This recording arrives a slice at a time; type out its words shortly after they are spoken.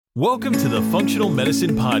Welcome to the Functional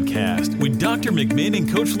Medicine Podcast with Dr. McMinn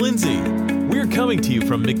and Coach Lindsay. We're coming to you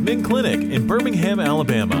from McMinn Clinic in Birmingham,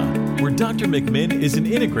 Alabama, where Dr. McMinn is an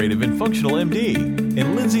integrative and functional MD,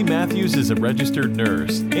 and Lindsay Matthews is a registered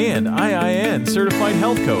nurse and IIN certified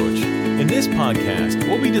health coach. In this podcast,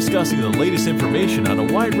 we'll be discussing the latest information on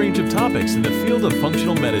a wide range of topics in the field of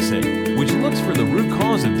functional medicine, which looks for the root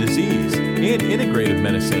cause of disease, and integrative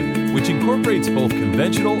medicine, which incorporates both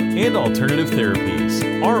conventional and alternative therapies.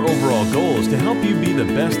 Our overall goal is to help you be the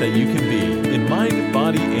best that you can be in mind,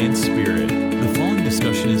 body, and spirit. The following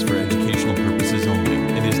discussion is for educational purposes only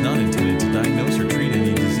and is not intended to diagnose or treat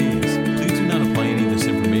any disease. Please do not apply any of this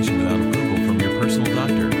information without approval from your personal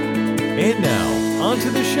doctor. And now, on to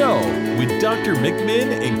the show with Dr.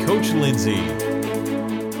 McMinn and Coach Lindsay.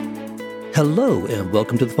 Hello, and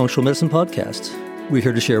welcome to the Functional Medicine Podcast. We're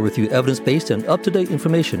here to share with you evidence-based and up-to-date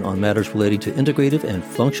information on matters relating to integrative and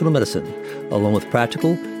functional medicine, along with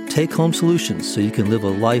practical, take-home solutions so you can live a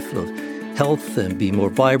life of health and be more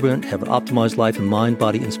vibrant, have an optimized life in mind,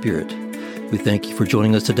 body, and spirit. We thank you for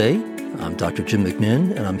joining us today. I'm Dr. Jim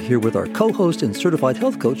McMinn, and I'm here with our co-host and certified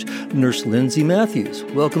health coach, Nurse Lindsay Matthews.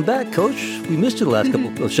 Welcome back, Coach. We missed you the last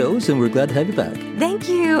couple of shows, and we're glad to have you back. Thank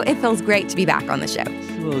you. It feels great to be back on the show.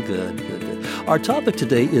 Well, good. Our topic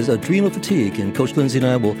today is adrenal fatigue, and Coach Lindsay and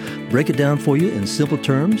I will break it down for you in simple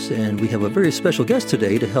terms, and we have a very special guest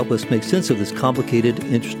today to help us make sense of this complicated,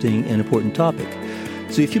 interesting, and important topic.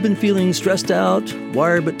 So if you've been feeling stressed out,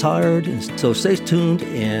 wired but tired, so stay tuned,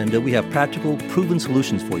 and we have practical, proven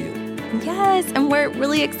solutions for you. Yes, and we're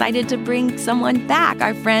really excited to bring someone back,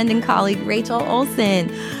 our friend and colleague, Rachel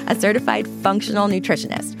Olson, a certified functional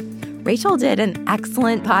nutritionist. Rachel did an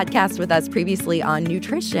excellent podcast with us previously on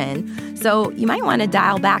nutrition, so you might want to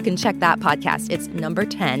dial back and check that podcast. It's number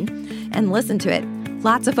 10, and listen to it.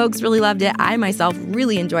 Lots of folks really loved it. I myself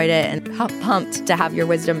really enjoyed it and pumped to have your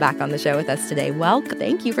wisdom back on the show with us today. Well,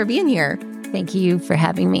 thank you for being here. Thank you for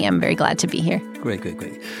having me. I'm very glad to be here. Great.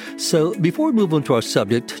 So before we move on to our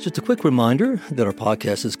subject, just a quick reminder that our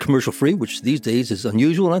podcast is commercial-free, which these days is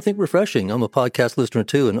unusual and I think refreshing. I'm a podcast listener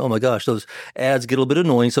too, and oh my gosh, those ads get a little bit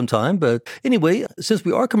annoying sometimes. But anyway, since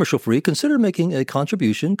we are commercial-free, consider making a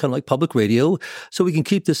contribution, kind of like public radio, so we can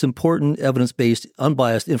keep this important, evidence-based,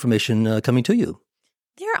 unbiased information coming to you.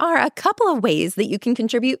 There are a couple of ways that you can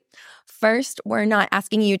contribute. First, we're not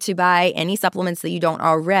asking you to buy any supplements that you don't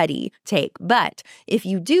already take. But if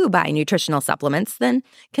you do buy nutritional supplements, then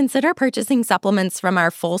consider purchasing supplements from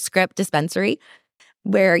our full script dispensary,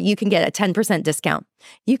 where you can get a 10% discount.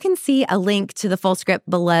 You can see a link to the full script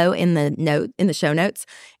below in the show notes.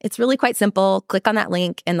 It's really quite simple. Click on that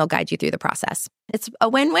link and they'll guide you through the process. It's a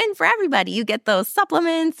win-win for everybody. You get those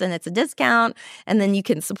supplements and it's a discount, and then you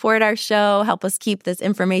can support our show, help us keep this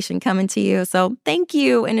information coming to you. So thank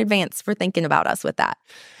you in advance for thinking about us with that.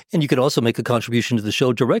 And you can also make a contribution to the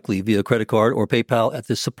show directly via credit card or PayPal at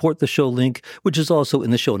the Support the Show link, which is also in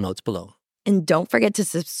the show notes below. And don't forget to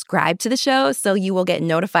subscribe to the show so you will get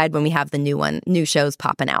notified when we have the new shows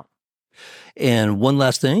popping out. And one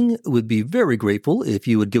last thing, would be very grateful if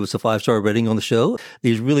you would give us a 5-star rating on the show.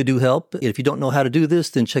 These really do help. If you don't know how to do this,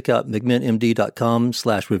 then check out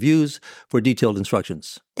mcminnmd.com/reviews for detailed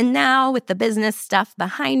instructions. And now with the business stuff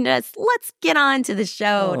behind us, let's get on to the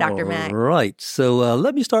show, Dr. Mac. Right. So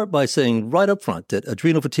let me start by saying right up front that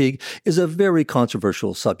adrenal fatigue is a very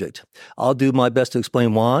controversial subject. I'll do my best to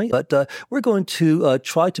explain why, but we're going to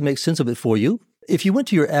try to make sense of it for you. If you went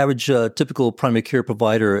to your average typical primary care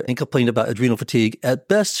provider and complained about adrenal fatigue, at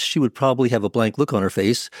best, she would probably have a blank look on her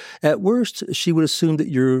face. At worst, she would assume that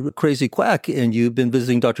you're a crazy quack and you've been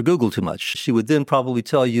visiting Dr. Google too much. She would then probably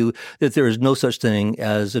tell you that there is no such thing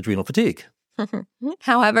as adrenal fatigue.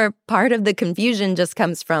 However, part of the confusion just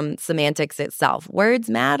comes from semantics itself. Words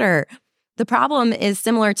matter. The problem is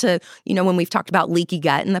similar to, when we've talked about leaky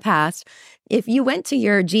gut in the past. If you went to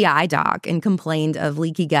your GI doc and complained of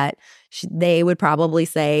leaky gut, they would probably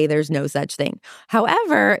say there's no such thing.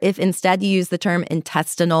 However, if instead you use the term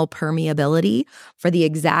intestinal permeability for the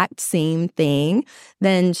exact same thing,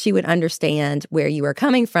 then she would understand where you are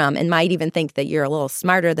coming from and might even think that you're a little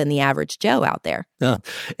smarter than the average Joe out there. Yeah.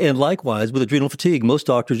 And likewise, with adrenal fatigue, most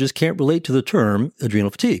doctors just can't relate to the term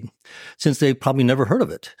adrenal fatigue, since they've probably never heard of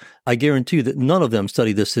it. I guarantee you that none of them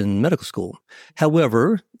study this in medical school.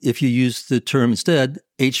 However, if you use the term instead,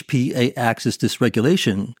 HPA axis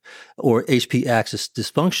dysregulation or HP axis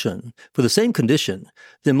dysfunction for the same condition,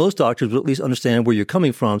 then most doctors will at least understand where you're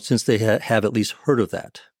coming from since they have at least heard of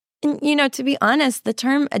that. And, to be honest, the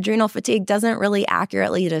term adrenal fatigue doesn't really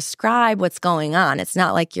accurately describe what's going on. It's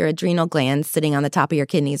not like your adrenal glands sitting on the top of your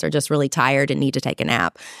kidneys are just really tired and need to take a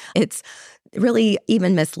nap. It's really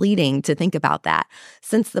even misleading to think about that,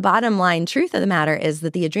 since the bottom line truth of the matter is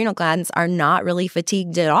that the adrenal glands are not really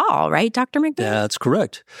fatigued at all, right, Dr. McMahon? That's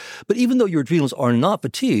correct. But even though your adrenals are not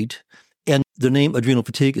fatigued, and the name adrenal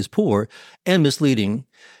fatigue is poor and misleading,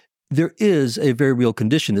 there is a very real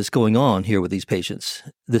condition that's going on here with these patients.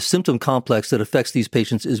 The symptom complex that affects these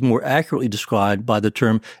patients is more accurately described by the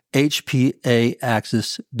term HPA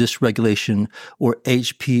axis dysregulation or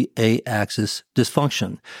HPA axis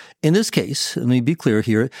dysfunction. In this case, let me be clear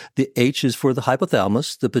here, the H is for the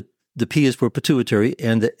hypothalamus, the P is for pituitary,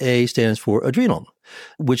 and the A stands for adrenal,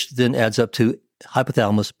 which then adds up to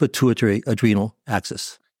hypothalamus pituitary adrenal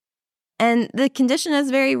axis. And the condition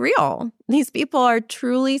is very real. These people are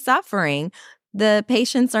truly suffering. The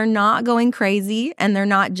patients are not going crazy and they're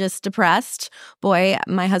not just depressed. Boy,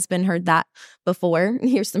 my husband heard that before.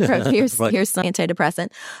 Here's some Right. here's some antidepressant.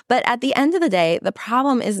 But at the end of the day, the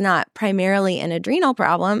problem is not primarily an adrenal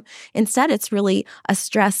problem. Instead, it's really a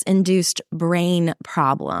stress-induced brain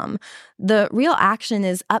problem. The real action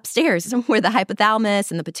is upstairs where the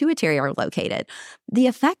hypothalamus and the pituitary are located. The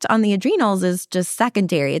effect on the adrenals is just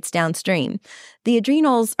secondary. It's downstream. The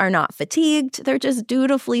adrenals are not fatigued. They're just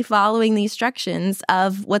dutifully following the instructions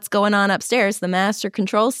of what's going on upstairs, the master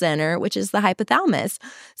control center, which is the hypothalamus.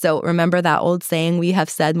 So remember that old saying we have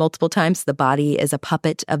said multiple times, the body is a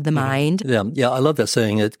puppet of the mind? Yeah, I love that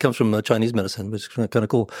saying. It comes from Chinese medicine, which is kind of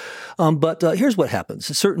cool. But here's what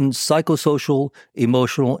happens. Certain psychosocial,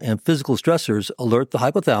 emotional, and physical stressors alert the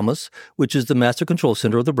hypothalamus, which is the master control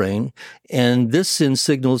center of the brain, and this sends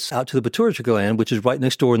signals out to the pituitary gland, which is right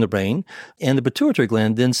next door in the brain, and the pituitary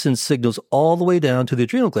gland then sends signals all the way down to the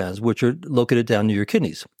adrenal glands, which are located down near your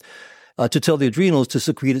kidneys, to tell the adrenals to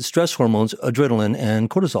secrete its stress hormones, adrenaline and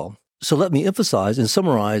cortisol. So let me emphasize and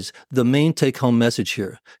summarize the main take-home message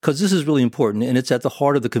here, because this is really important, and it's at the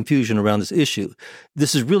heart of the confusion around this issue.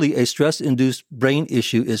 This is really a stress-induced brain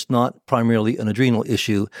issue. It's not primarily an adrenal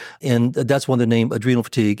issue, and that's why the name adrenal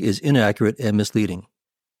fatigue is inaccurate and misleading.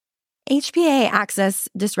 HPA axis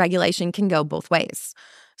dysregulation can go both ways.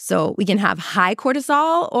 So we can have high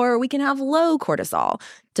cortisol or we can have low cortisol,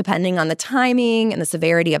 depending on the timing and the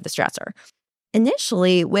severity of the stressor.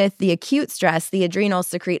 Initially, with the acute stress, the adrenals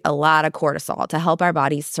secrete a lot of cortisol to help our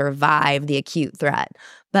bodies survive the acute threat.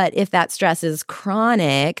 But if that stress is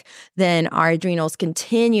chronic, then our adrenals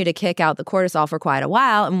continue to kick out the cortisol for quite a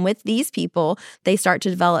while. And with these people, they start to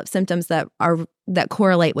develop symptoms that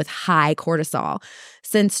correlate with high cortisol.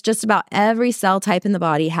 Since just about every cell type in the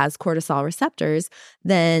body has cortisol receptors,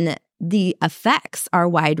 then the effects are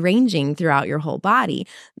wide-ranging throughout your whole body.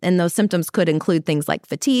 And those symptoms could include things like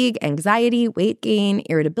fatigue, anxiety, weight gain,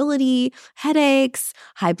 irritability, headaches,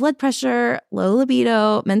 high blood pressure, low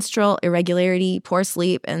libido, menstrual irregularity, poor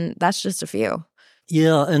sleep, and that's just a few.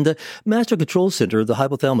 Yeah, and the master control center, the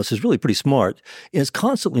hypothalamus, is really pretty smart. It's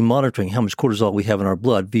constantly monitoring how much cortisol we have in our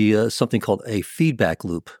blood via something called a feedback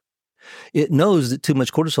loop. It knows that too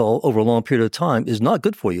much cortisol over a long period of time is not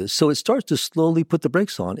good for you, so it starts to slowly put the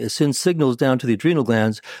brakes on. It sends signals down to the adrenal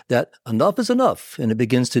glands that enough is enough, and it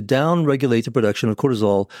begins to down-regulate the production of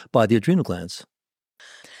cortisol by the adrenal glands.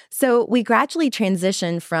 So we gradually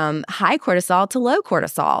transition from high cortisol to low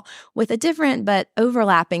cortisol with a different but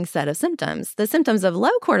overlapping set of symptoms. The symptoms of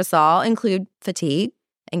low cortisol include fatigue,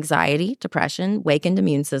 anxiety, depression, weakened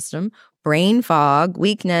immune system, brain fog,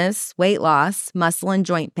 weakness, weight loss, muscle and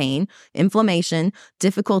joint pain, inflammation,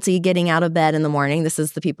 difficulty getting out of bed in the morning. This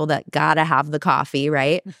is the people that gotta have the coffee,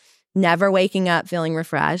 right? Never waking up feeling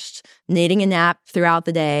refreshed, needing a nap throughout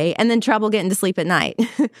the day, and then trouble getting to sleep at night.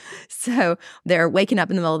 So they're waking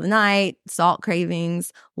up in the middle of the night, salt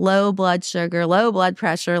cravings, low blood sugar, low blood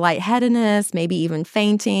pressure, lightheadedness, maybe even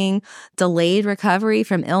fainting, delayed recovery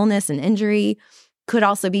from illness and injury. Could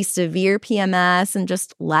also be severe PMS and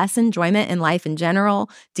just less enjoyment in life in general,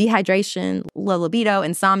 dehydration, low libido,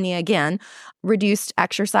 insomnia again, reduced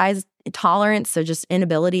exercise tolerance, so just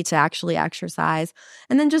inability to actually exercise,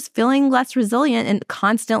 and then just feeling less resilient and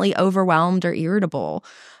constantly overwhelmed or irritable.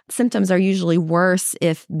 Symptoms are usually worse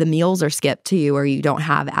if the meals are skipped too or you don't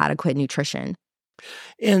have adequate nutrition.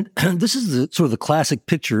 And this is sort of the classic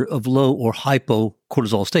picture of low or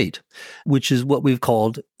hypocortisol state, which is what we've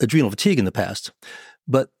called adrenal fatigue in the past.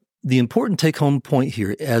 But the important take-home point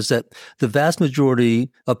here is that the vast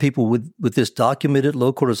majority of people with this documented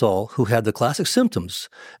low cortisol who had the classic symptoms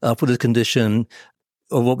for this condition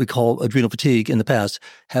of what we call adrenal fatigue in the past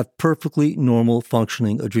have perfectly normal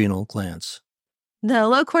functioning adrenal glands. The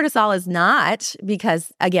low cortisol is not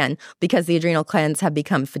because the adrenal glands have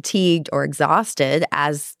become fatigued or exhausted,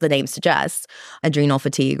 as the name suggests, adrenal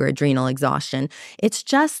fatigue or adrenal exhaustion. It's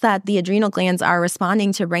just that the adrenal glands are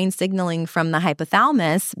responding to brain signaling from the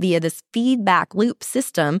hypothalamus via this feedback loop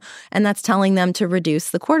system, and that's telling them to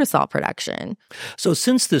reduce the cortisol production. So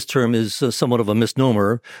since this term is somewhat of a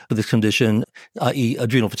misnomer for this condition, i.e.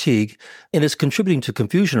 adrenal fatigue, and is contributing to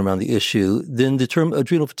confusion around the issue, then the term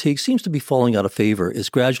adrenal fatigue seems to be falling out of favor. Is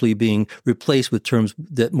gradually being replaced with terms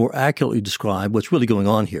that more accurately describe what's really going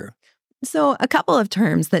on here. So a couple of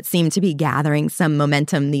terms that seem to be gathering some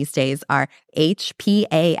momentum these days are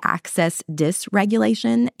HPA axis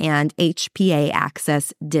dysregulation and HPA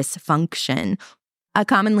axis dysfunction. A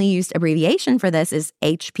commonly used abbreviation for this is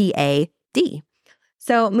HPAD.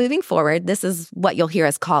 So moving forward, this is what you'll hear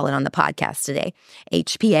us call it on the podcast today,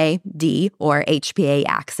 HPAD or HPA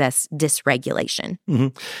axis dysregulation. Mm-hmm.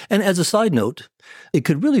 And as a side note, it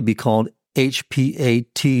could really be called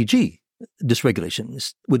HPATG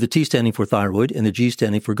dysregulation, with the T standing for thyroid and the G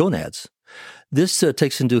standing for gonads. This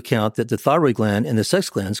takes into account that the thyroid gland and the sex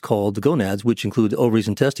glands called the gonads, which include the ovaries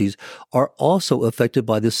and testes, are also affected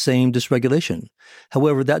by the same dysregulation.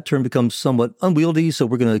 However, that term becomes somewhat unwieldy, so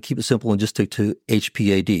we're going to keep it simple and just stick to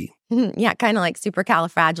HPAD. Yeah, kind of like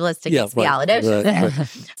supercalifragilisticexpialidocious. Right.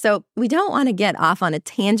 So we don't want to get off on a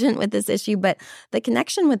tangent with this issue, but the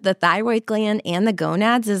connection with the thyroid gland and the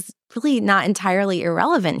gonads is really not entirely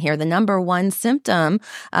irrelevant here. The number one symptom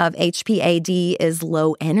of HPAD is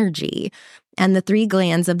low energy. And the three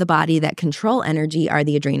glands of the body that control energy are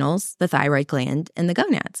the adrenals, the thyroid gland, and the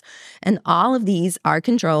gonads. And all of these are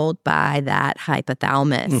controlled by that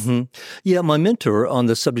hypothalamus. Mm-hmm. Yeah, my mentor on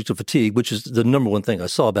the subject of fatigue, which is the number one thing I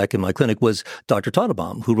saw back in my clinic, was Dr.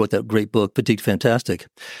 Tottenbaum, who wrote that great book, Fatigued Fantastic.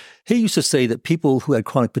 He used to say that people who had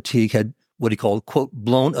chronic fatigue had what he called, quote,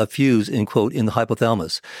 blown a fuse, end quote, in the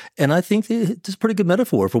hypothalamus. And I think it's a pretty good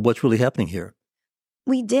metaphor for what's really happening here.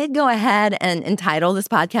 We did go ahead and entitle this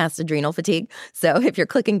podcast Adrenal Fatigue. So if you're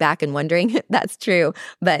clicking back and wondering, that's true.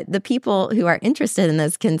 But the people who are interested in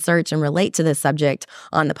this can search and relate to this subject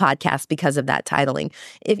on the podcast because of that titling.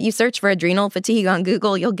 If you search for adrenal fatigue on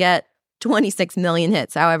Google, you'll get 26 million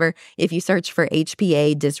hits. However, if you search for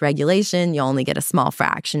HPA dysregulation, you'll only get a small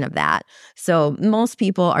fraction of that. So most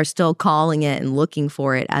people are still calling it and looking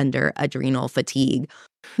for it under adrenal fatigue.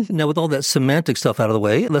 Now, with all that semantic stuff out of the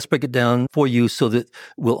way, let's break it down for you so that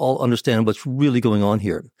we'll all understand what's really going on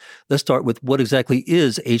here. Let's start with what exactly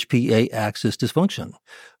is HPA axis dysfunction.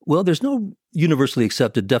 Well, there's no universally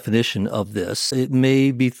accepted definition of this. It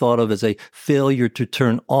may be thought of as a failure to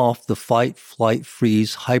turn off the fight, flight,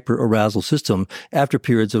 freeze, hyperarousal system after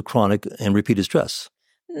periods of chronic and repeated stress.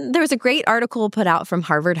 There was a great article put out from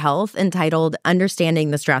Harvard Health entitled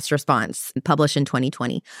Understanding the Stress Response, published in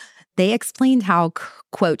 2020. They explained how,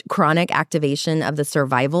 quote, chronic activation of the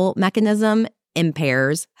survival mechanism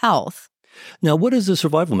impairs health. Now, what is the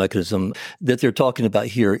survival mechanism that they're talking about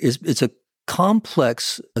here? It's a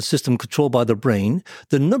complex system controlled by the brain.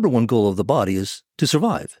 The number one goal of the body is to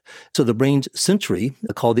survive. So the brain's sensory,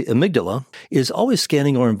 called the amygdala, is always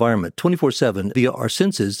scanning our environment 24/7 via our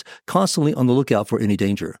senses, constantly on the lookout for any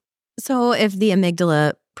danger. So if the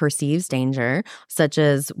amygdala perceives danger, such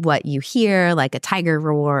as what you hear, like a tiger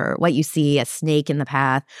roar, or what you see, a snake in the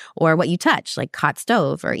path, or what you touch, like hot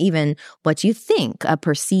stove, or even what you think, a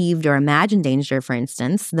perceived or imagined danger, for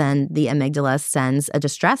instance, then the amygdala sends a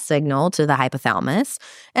distress signal to the hypothalamus,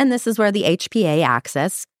 and this is where the HPA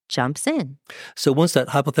axis jumps in. So once that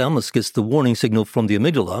hypothalamus gets the warning signal from the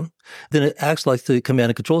amygdala, then it acts like the command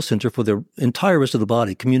and control center for the entire rest of the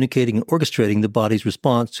body, communicating and orchestrating the body's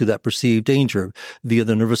response to that perceived danger via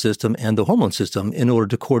the nervous system and the hormone system in order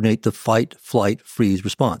to coordinate the fight, flight, freeze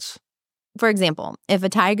response. For example, if a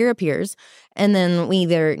tiger appears and then we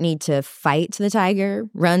either need to fight the tiger,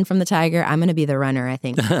 run from the tiger, I'm going to be the runner, I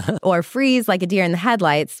think, or freeze like a deer in the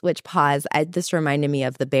headlights, which this reminded me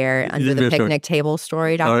of the bear under the picnic table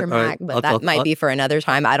story, Dr. Mack, but that might be for another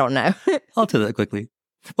time. I don't know. I'll tell that quickly.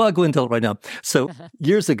 Well, I'll go ahead and tell it right now. So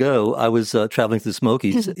years ago, I was traveling through the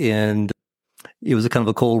Smokies and it was a kind of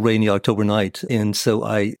a cold, rainy October night. And so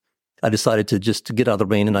I decided to get out of the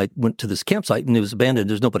rain, and I went to this campsite, and it was abandoned.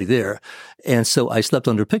 There's nobody there. And so I slept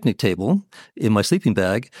under a picnic table in my sleeping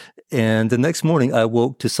bag. And the next morning, I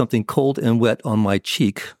woke to something cold and wet on my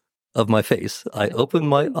cheek of my face. I opened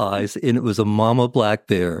my eyes, and it was a mama black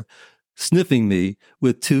bear sniffing me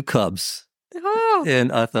with two cubs. Oh.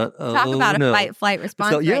 And I thought, Talk about no. a fight-flight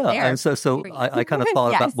response So right yeah, there. and so I kind of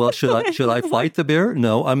thought Yes. about, well, should I fight the bear?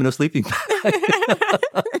 No, I'm in a sleeping bag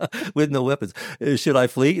with no weapons. Should I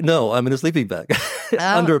flee? No, I'm in a sleeping bag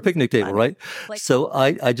under a picnic table, right? So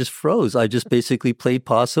I just froze. I just basically played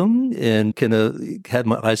possum and kind of had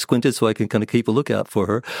my eyes squinted so I can kind of keep a lookout for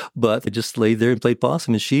her. But I just laid there and played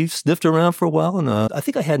possum, and she sniffed around for a while. And I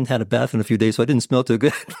think I hadn't had a bath in a few days, so I didn't smell too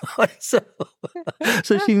good.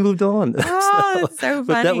 So she moved on. That's so funny.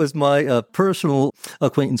 But that was my personal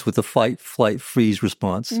acquaintance with the fight, flight, freeze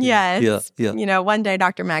response. Yes. Yeah. One day,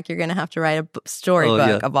 Dr. Mack, you're going to have to write a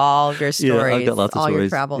storybook of all of your stories, Yeah, I've got lots of all stories. your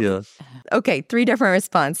travels. Yeah. Okay, 3 different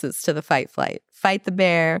responses to the fight-flight. Fight the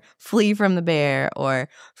bear, flee from the bear, or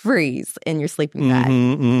freeze in your sleeping bag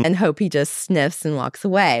and hope he just sniffs and walks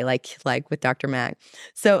away, like with Dr. Mack.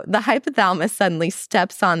 So the hypothalamus suddenly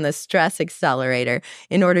steps on the stress accelerator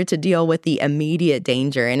in order to deal with the immediate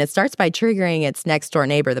danger. And it starts by triggering its next door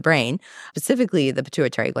neighbor, the brain, specifically the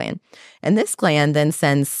pituitary gland. And this gland then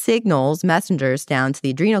sends messengers down to the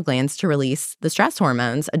adrenal glands to release the stress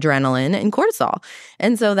hormones, adrenaline and cortisol.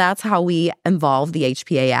 And so that's how we involve the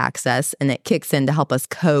HPA axis, and it kicks in to help us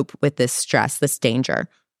cope with this stress, this danger.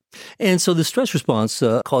 And so the stress response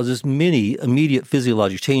causes many immediate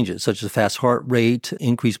physiologic changes, such as a fast heart rate,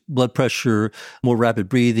 increased blood pressure, more rapid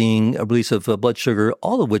breathing, a release of blood sugar,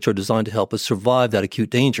 all of which are designed to help us survive that acute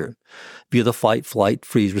danger via the fight, flight,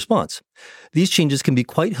 freeze response. These changes can be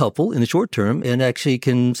quite helpful in the short term and actually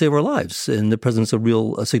can save our lives in the presence of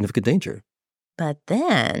real significant danger. But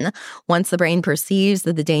then, once the brain perceives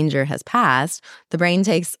that the danger has passed, the brain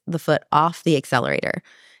takes the foot off the accelerator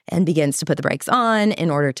and begins to put the brakes on in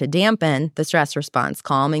order to dampen the stress response,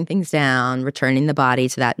 calming things down, returning the body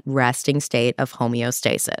to that resting state of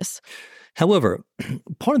homeostasis. However,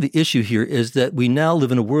 part of the issue here is that we now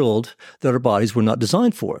live in a world that our bodies were not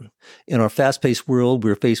designed for. In our fast-paced world,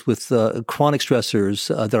 we're faced with chronic stressors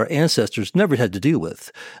that our ancestors never had to deal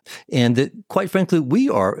with, and that, quite frankly, we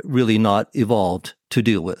are really not evolved to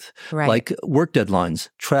deal with, like work deadlines,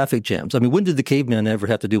 traffic jams. I mean, when did the caveman ever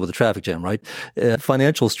have to deal with a traffic jam, right?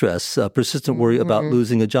 Financial stress, persistent worry about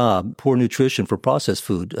losing a job, poor nutrition for processed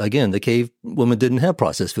food. Again, the cave woman didn't have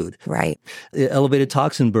processed food. Right. Elevated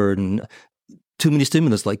toxin burden, too many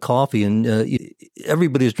stimulants like coffee, and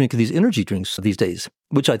everybody's drinking these energy drinks these days,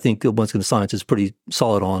 which I think once again the science is pretty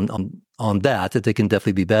solid on that they can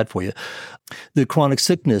definitely be bad for you. The chronic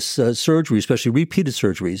sickness, surgery, especially repeated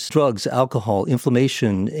surgeries, drugs, alcohol,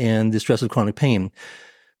 inflammation, and the stress of chronic pain.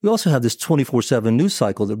 We also have this 24/7 news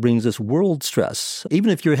cycle that brings us world stress. Even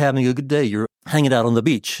if you're having a good day, you're hanging out on the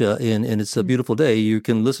beach and it's a beautiful day, you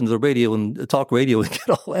can listen to the radio and talk radio and get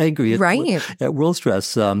all angry at world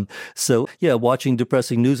stress. So watching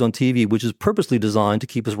depressing news on TV, which is purposely designed to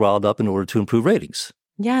keep us riled up in order to improve ratings.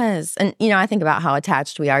 Yes. And, I think about how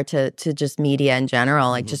attached we are to just media in general,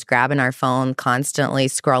 like just grabbing our phone, constantly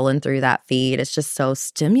scrolling through that feed. It's just so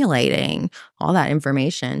stimulating, all that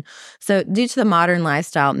information. So due to the modern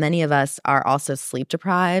lifestyle, many of us are also sleep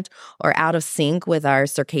deprived or out of sync with our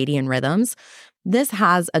circadian rhythms. This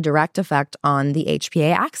has a direct effect on the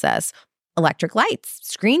HPA axis. Electric lights,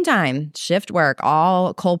 screen time, shift work,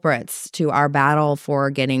 all culprits to our battle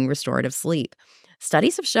for getting restorative sleep.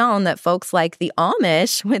 Studies have shown that folks like the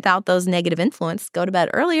Amish, without those negative influence, go to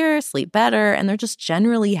bed earlier, sleep better, and they're just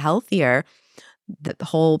generally healthier. The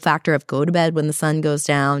whole factor of go to bed when the sun goes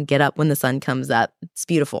down, get up when the sun comes up. It's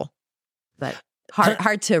beautiful, but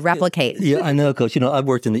hard to replicate. Yeah, I know, Coach. I've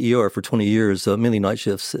worked in the ER for 20 years, mainly night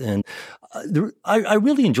shifts, and I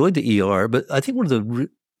really enjoyed the ER, but I think one of the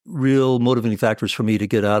real motivating factors for me to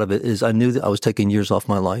get out of it is I knew that I was taking years off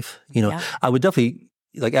my life. I would definitely,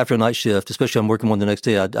 like after a night shift, especially I'm working one the next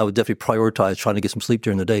day, I would definitely prioritize trying to get some sleep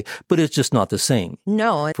during the day, but it's just not the same.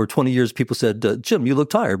 No. For 20 years, people said, Jim, you look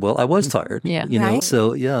tired. Well, I was tired. Yeah. Right?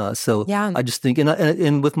 So I just think,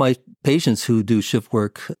 and with my patients who do shift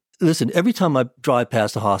work, listen, every time I drive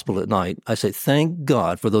past the hospital at night, I say, thank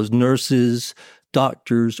God for those nurses,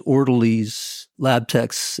 doctors, orderlies, lab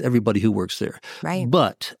techs, everybody who works there. Right.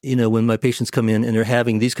 But, when my patients come in and they're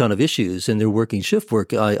having these kind of issues and they're working shift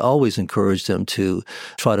work, I always encourage them to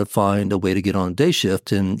try to find a way to get on a day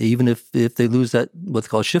shift. And even if they lose that, what's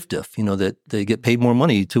called shift diff, that they get paid more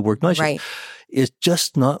money to work night shift. Right. It's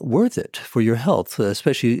just not worth it for your health,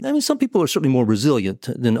 especially, some people are certainly more resilient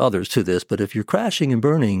than others to this, but if you're crashing and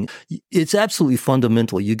burning, it's absolutely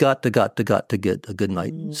fundamental. You got to get a good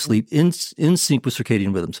night's sleep in sync with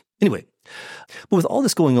circadian rhythms. Anyway, but with all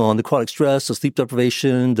this going on, the chronic stress, the sleep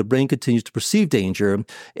deprivation, the brain continues to perceive danger,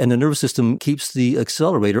 and the nervous system keeps the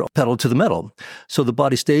accelerator pedal to the metal. So the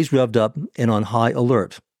body stays revved up and on high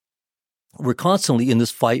alert. we're constantly in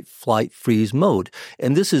this fight, flight, freeze mode.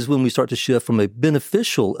 And this is when we start to shift from a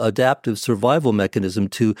beneficial adaptive survival mechanism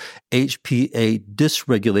to HPA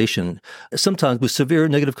dysregulation, sometimes with severe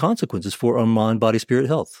negative consequences for our mind, body, spirit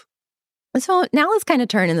health. So now let's kind of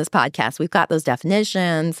turn in this podcast. We've got those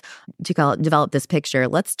definitions to develop this picture.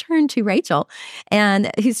 Let's turn to Rachel, and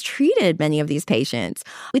who's treated many of these patients.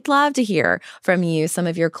 We'd love to hear from you some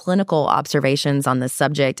of your clinical observations on this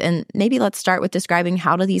subject. And maybe let's start with describing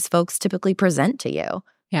how do these folks typically present to you?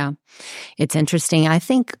 Yeah, it's interesting. I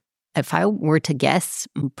think if I were to guess,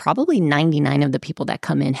 probably 99 of the people that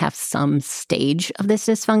come in have some stage of this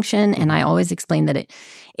dysfunction. And I always explain that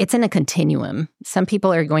it's in a continuum. Some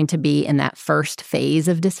people are going to be in that first phase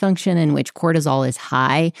of dysfunction in which cortisol is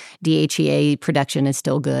high, DHEA production is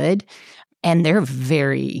still good, and they're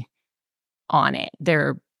very on it.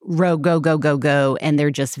 They're go, and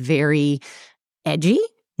they're just very edgy.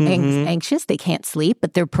 Anxious, they can't sleep,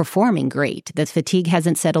 but they're performing great. The fatigue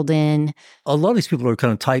hasn't settled in. A lot of these people are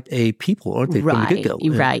kind of type A people, aren't they, from the get-go?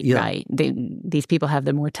 Right. These people have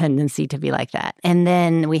the more tendency to be like that. And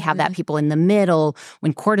then we have that people in the middle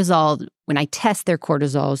when I test their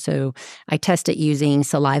cortisol, so I test it using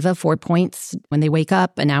saliva, 4 points when they wake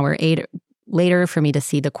up, an hour later for me to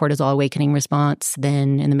see the cortisol awakening response,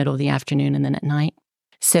 then in the middle of the afternoon and then at night.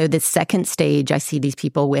 So the second stage, I see these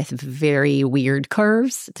people with very weird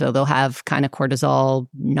curves. So they'll have kind of cortisol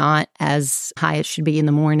not as high as it should be in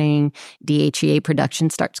the morning. DHEA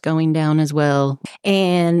production starts going down as well.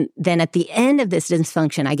 And then at the end of this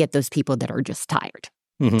dysfunction, I get those people that are just tired.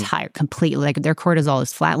 Tired completely. Like their cortisol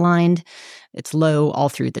is flatlined. It's low all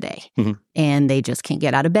through the day. And they just can't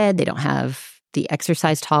get out of bed. They don't have the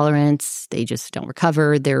exercise tolerance, they just don't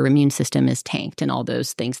recover, their immune system is tanked, and all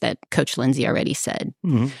those things that Coach Lindsay already said.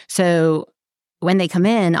 So when they come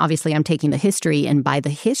in, obviously I'm taking the history, and by the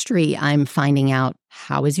history, I'm finding out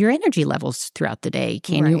how is your energy levels throughout the day?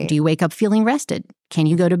 Do you wake up feeling rested? Can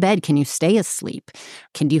you go to bed? Can you stay asleep?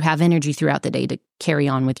 Do you have energy throughout the day to carry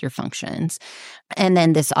on with your functions? And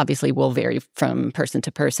then this obviously will vary from person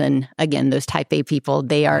to person. Again, those type A people,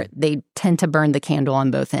 they tend to burn the candle on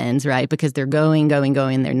both ends, right? Because they're going.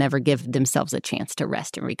 They never give themselves a chance to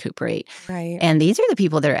rest and recuperate. Right. And these are the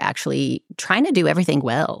people that are actually trying to do everything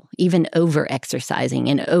well, even over-exercising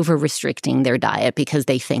and over-restricting their diet because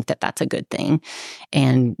they think that that's a good thing.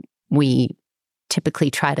 And we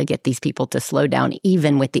typically try to get these people to slow down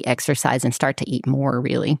even with the exercise and start to eat more,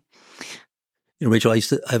 really. You know, Rachel, I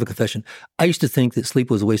have a confession. I used to think that sleep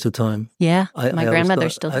was a waste of time. Yeah, my grandmother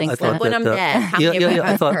still thinks that. When I'm dead.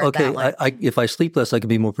 I thought, okay, if I sleep less, I can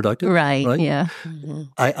be more productive. Right? Yeah.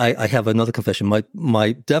 I have another confession.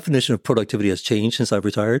 My definition of productivity has changed since I've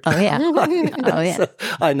retired. Oh, yeah. So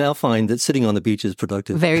I now find that sitting on the beach is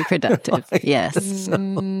productive. Very productive, yes.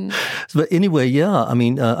 But anyway, yeah, I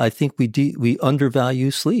mean, I think we undervalue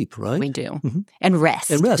sleep, right? We do. And rest,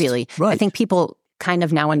 really. Right. I think people kind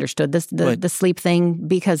of now understood the sleep thing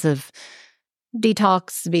because of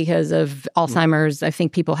detox, because of Alzheimer's. I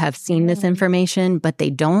think people have seen this information, but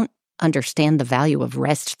they don't understand the value of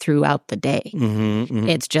rest throughout the day.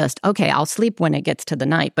 It's just, okay, I'll sleep when it gets to the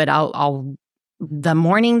night, but the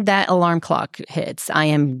morning that alarm clock hits, I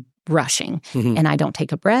am rushing and I don't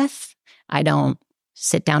take a breath. I don't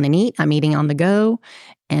sit down and eat. I'm eating on the go.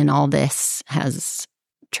 And all this has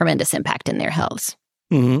tremendous impact in their health.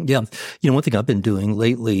 Yeah. You know, one thing I've been doing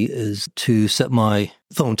lately is to set my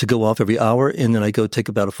phone to go off every hour, and then I go take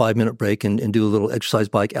about a 5-minute break and do a little exercise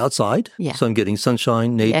bike outside. Yeah. So I'm getting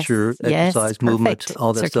sunshine, nature, exercise, movement,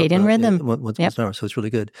 all that stuff. Circadian rhythm. Once an hour, so it's really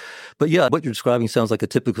good. But yeah, what you're describing sounds like a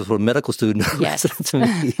typical sort of medical student. Yes. to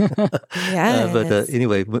me. But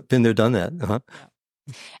anyway, been there, done that.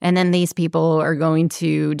 And then these people are going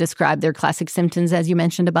to describe their classic symptoms, as you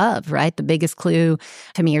mentioned above, right? The biggest clue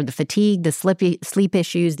to me are the fatigue, the sleep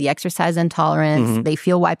issues, the exercise intolerance. They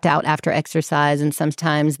feel wiped out after exercise, and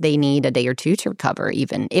sometimes they need a day or two to recover,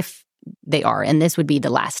 even if they are. And this would be the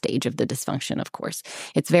last stage of the dysfunction, of course.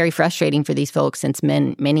 It's very frustrating for these folks since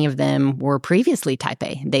many of them were previously type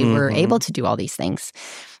A. They were able to do all these things.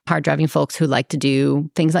 Hard driving folks who like to do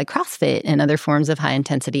things like CrossFit and other forms of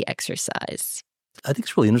high-intensity exercise. I think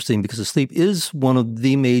it's really interesting because sleep is one of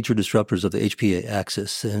the major disruptors of the HPA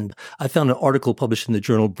axis. And I found an article published in the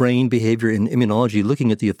journal Brain, Behavior, and Immunology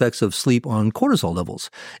looking at the effects of sleep on cortisol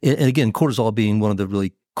levels. And again, cortisol being one of the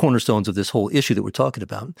really cornerstones of this whole issue that we're talking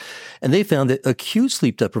about. And they found that acute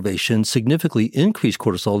sleep deprivation significantly increased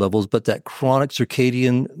cortisol levels, but that chronic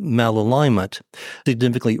circadian malalignment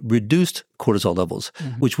significantly reduced cortisol levels,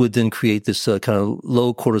 which would then create this kind of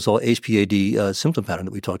low cortisol HPAD symptom pattern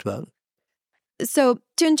that we talked about. So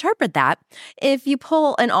to interpret that, if you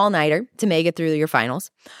pull an all-nighter to make it through your finals,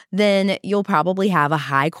 then you'll probably have a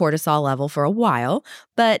high cortisol level for a while.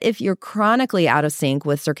 But if you're chronically out of sync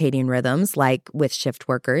with circadian rhythms, like with shift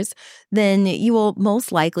workers, then you will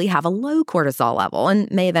most likely have a low cortisol level and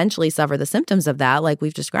may eventually suffer the symptoms of that, like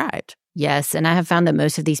we've described. Yes, and I have found that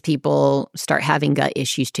most of these people start having gut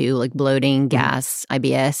issues too, like bloating, gas,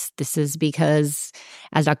 IBS. This is because,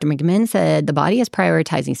 as Dr. McMinn said, the body is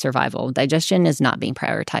prioritizing survival. Digestion is not being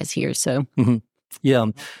prioritized here. So, Yeah,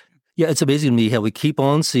 it's amazing to me how we keep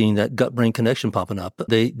on seeing that gut-brain connection popping up.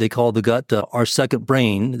 They call the gut our second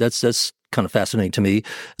brain. That's kind of fascinating to me.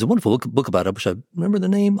 There's a wonderful book about it. I wish I remember the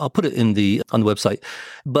name. I'll put it on the website.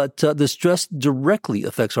 But the stress directly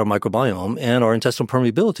affects our microbiome and our intestinal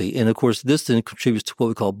permeability. And of course, this then contributes to what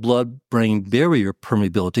we call blood-brain barrier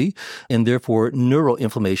permeability and therefore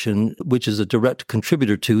neuroinflammation, which is a direct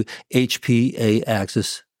contributor to HPA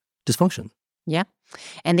axis dysfunction. Yeah.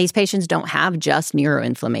 And these patients don't have just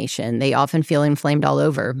neuroinflammation. They often feel inflamed all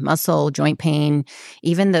over, muscle, joint pain,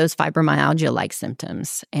 even those fibromyalgia-like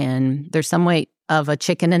symptoms. And there's some way of a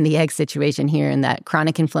chicken and the egg situation here in that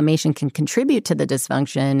chronic inflammation can contribute to the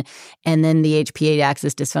dysfunction, and then the HPA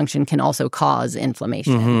axis dysfunction can also cause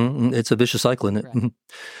inflammation. It's a vicious cycle, isn't it? Right.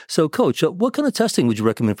 So, Coach, what kind of testing would you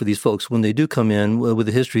recommend for these folks when they do come in with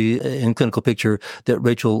a history and clinical picture that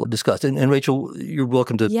Rachel discussed? And Rachel, you're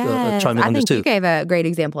welcome to chime in on this too. I think you gave a great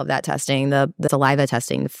example of that testing, the saliva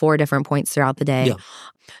testing, 4 different points throughout the day. Yeah.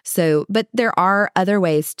 So, but there are other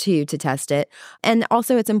ways too to test it. And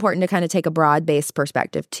also it's important to kind of take a broad-based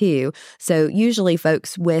perspective too. So usually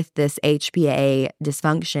folks with this HPA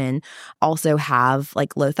dysfunction also have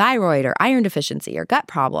like low thyroid or iron deficiency or gut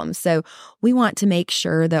problems. So we want to make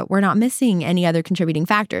sure that we're not missing any other contributing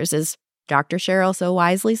factors. As Dr. Cheryl so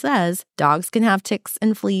wisely says, dogs can have ticks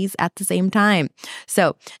and fleas at the same time.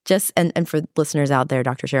 So just, and for listeners out there,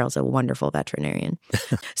 Dr. Cheryl's a wonderful veterinarian.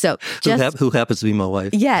 So just, who happens to be my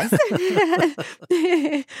wife. Yes.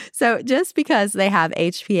 So just because they have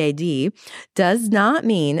HPAD does not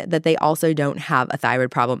mean that they also don't have a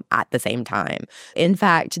thyroid problem at the same time. In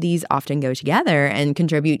fact, these often go together and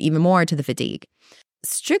contribute even more to the fatigue.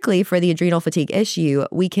 Strictly for the adrenal fatigue issue,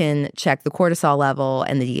 we can check the cortisol level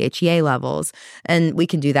and the DHEA levels, and we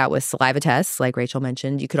can do that with saliva tests, like Rachel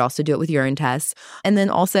mentioned. You could also do it with urine tests. And then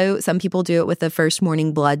also some people do it with the first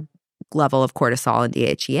morning blood level of cortisol and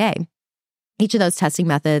DHEA. Each of those testing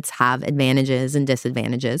methods have advantages and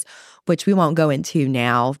disadvantages, which we won't go into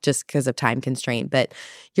now just because of time constraint, but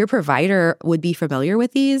your provider would be familiar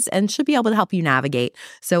with these and should be able to help you navigate.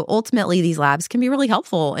 So ultimately, these labs can be really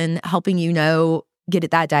helpful in helping you get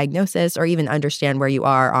at that diagnosis or even understand where you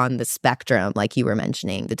are on the spectrum, like you were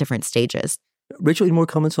mentioning, the different stages. Rachel, any more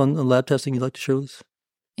comments on lab testing you'd like to share with us?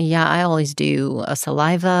 Yeah, I always do a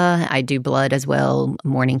saliva. I do blood as well,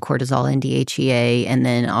 morning cortisol and DHEA, and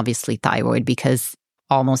then obviously thyroid, because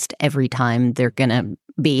almost every time they're going to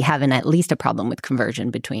be having at least a problem with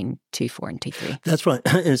conversion between T4 and T3. That's right.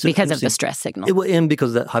 Because of the stress signal. And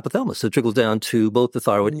because of that hypothalamus. So it trickles down to both the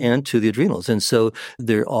thyroid and to the adrenals. And so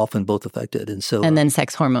they're often both affected. And then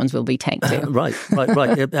sex hormones will be tanked too. Right.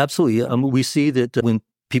 Absolutely. We see that when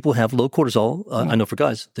people have low cortisol, I know for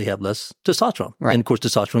guys, they have less testosterone. Right. And of course,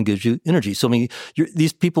 testosterone gives you energy. So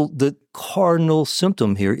these people, the cardinal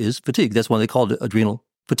symptom here is fatigue. That's why they call it adrenal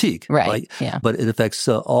fatigue, right? Yeah. But it affects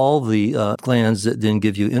all the glands that then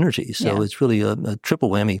give you energy. So it's really a triple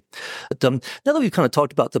whammy. But now that we've kind of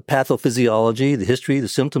talked about the pathophysiology, the history, the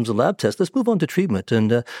symptoms, and lab tests, let's move on to treatment.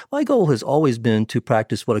 And my goal has always been to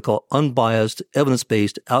practice what I call unbiased,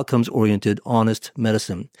 evidence-based, outcomes-oriented, honest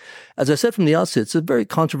medicine. As I said from the outset, it's a very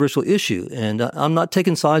controversial issue, and I'm not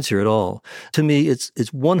taking sides here at all. To me, it's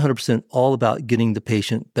 100% all about getting the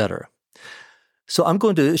patient better. So I'm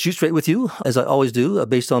going to shoot straight with you, as I always do,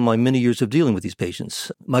 based on my many years of dealing with these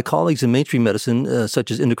patients. My colleagues in mainstream medicine,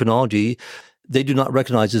 such as endocrinology, they do not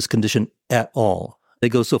recognize this condition at all. They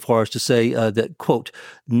go so far as to say that, quote,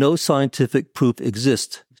 no scientific proof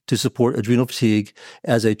exists to support adrenal fatigue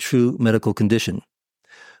as a true medical condition.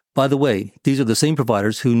 By the way, these are the same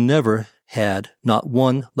providers who never had not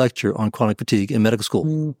one lecture on chronic fatigue in medical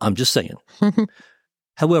school. I'm just saying.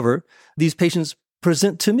 However, these patients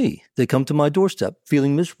present to me. They come to my doorstep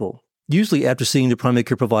feeling miserable, usually after seeing the primary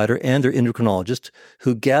care provider and their endocrinologist,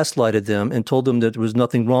 who gaslighted them and told them that there was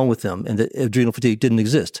nothing wrong with them and that adrenal fatigue didn't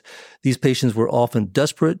exist. These patients were often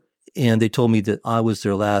desperate, and they told me that I was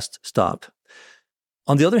their last stop.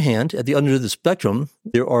 On the other hand, at the other end of the spectrum,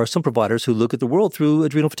 there are some providers who look at the world through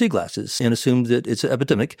adrenal fatigue glasses and assume that it's an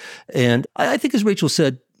epidemic. And I think, as Rachel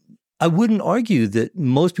said, I wouldn't argue that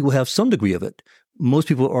most people have some degree of it, most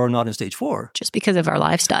people are not in stage 4. Just because of our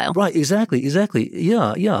lifestyle. Right, exactly.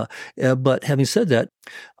 Yeah. But having said that,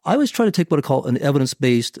 I always try to take what I call an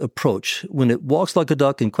evidence-based approach. When it walks like a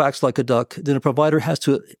duck and quacks like a duck, then a provider has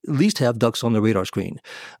to at least have ducks on their radar screen.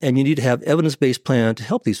 And you need to have evidence-based plan to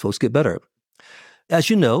help these folks get better. As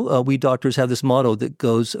you know, we doctors have this motto that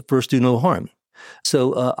goes, first do no harm.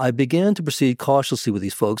 So I began to proceed cautiously with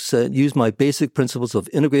these folks, use my basic principles of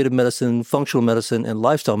integrative medicine, functional medicine, and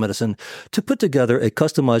lifestyle medicine to put together a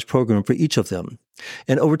customized program for each of them.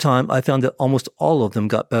 And over time, I found that almost all of them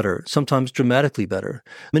got better, sometimes dramatically better.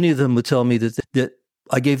 Many of them would tell me that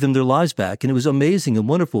I gave them their lives back, and it was amazing and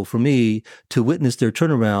wonderful for me to witness their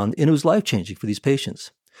turnaround, and it was life-changing for these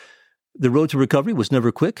patients. The road to recovery was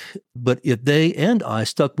never quick, but if they and I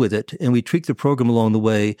stuck with it and we tweaked the program along the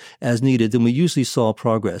way as needed, then we usually saw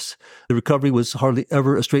progress. The recovery was hardly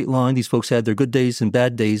ever a straight line. These folks had their good days and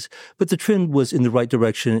bad days, but the trend was in the right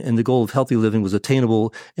direction and the goal of healthy living was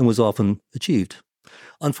attainable and was often achieved.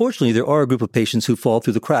 Unfortunately, there are a group of patients who fall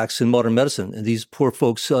through the cracks in modern medicine, and these poor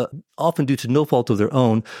folks, often due to no fault of their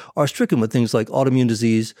own, are stricken with things like autoimmune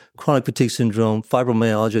disease, chronic fatigue syndrome,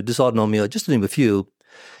 fibromyalgia, dysautonomia, just to name a few.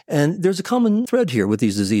 And there's a common thread here with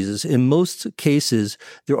these diseases. In most cases,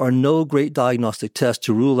 there are no great diagnostic tests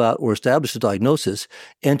to rule out or establish a diagnosis,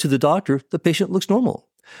 and to the doctor, the patient looks normal.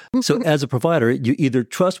 So as a provider, you either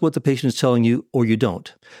trust what the patient is telling you or you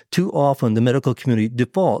don't. Too often, the medical community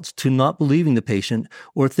defaults to not believing the patient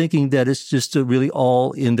or thinking that it's just really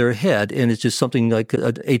all in their head and it's just something like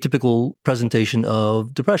an atypical presentation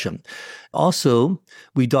of depression. Also,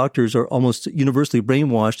 we doctors are almost universally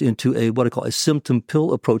brainwashed into what I call a symptom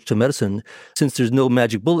pill approach to medicine. Since there's no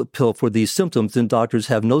magic bullet pill for these symptoms, then doctors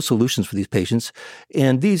have no solutions for these patients.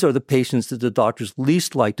 And these are the patients that the doctors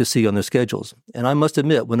least like to see on their schedules. And I must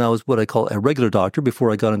admit, when I was what I call a regular doctor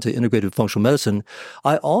before I got into integrative functional medicine,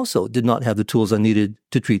 I also did not have the tools I needed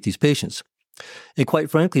to treat these patients. And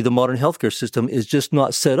quite frankly, the modern healthcare system is just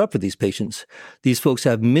not set up for these patients. These folks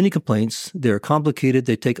have many complaints. They're complicated.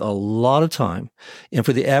 They take a lot of time. And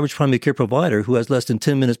for the average primary care provider who has less than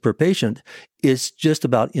 10 minutes per patient, it's just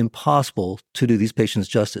about impossible to do these patients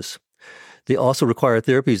justice. They also require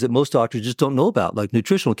therapies that most doctors just don't know about, like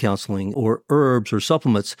nutritional counseling or herbs or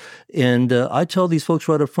supplements. And I tell these folks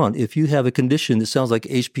right up front, if you have a condition that sounds like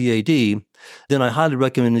HPAD, then I highly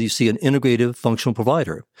recommend that you see an integrative functional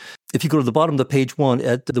provider. If you go to the bottom of the page 1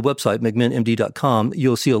 at the website, mcminnmd.com,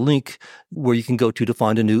 you'll see a link where you can go to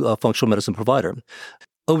find a new functional medicine provider.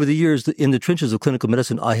 Over the years, in the trenches of clinical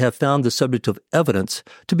medicine, I have found the subject of evidence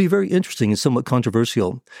to be very interesting and somewhat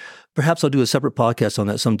controversial. Perhaps I'll do a separate podcast on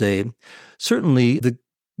that someday. Certainly, the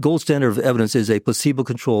gold standard of evidence is a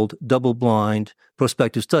placebo-controlled, double-blind,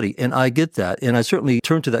 prospective study, and I get that, and I certainly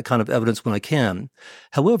turn to that kind of evidence when I can.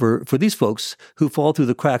 However, for these folks who fall through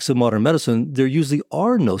the cracks of modern medicine, there usually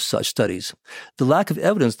are no such studies. The lack of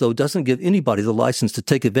evidence, though, doesn't give anybody the license to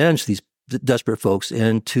take advantage of these desperate folks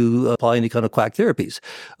and to apply any kind of quack therapies,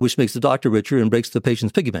 which makes the doctor richer and breaks the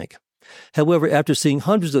patient's piggy bank. However, after seeing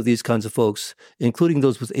hundreds of these kinds of folks, including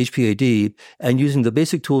those with HPAD, and using the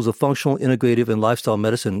basic tools of functional, integrative, and lifestyle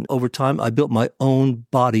medicine, over time, I built my own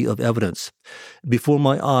body of evidence. Before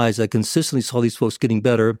my eyes, I consistently saw these folks getting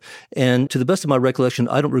better, and to the best of my recollection,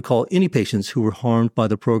 I don't recall any patients who were harmed by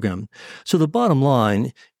the program. So the bottom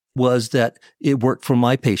line was that it worked for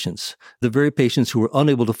my patients, the very patients who were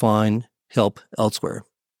unable to find help elsewhere.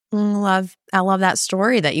 I love that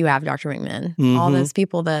story that you have, Dr. McMinn. Mm-hmm. All those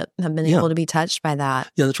people that have been able to be touched by that.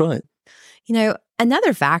 Yeah, that's right. You know,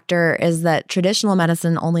 another factor is that traditional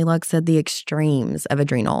medicine only looks at the extremes of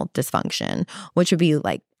adrenal dysfunction, which would be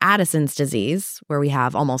like Addison's disease, where we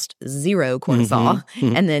have almost zero cortisol,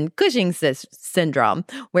 and then Cushing's syndrome,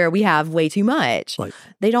 where we have way too much. Right.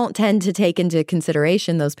 They don't tend to take into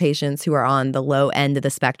consideration those patients who are on the low end of the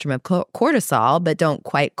spectrum of cortisol, but don't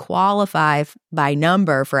quite qualify by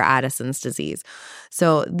number for Addison's disease.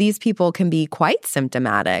 So these people can be quite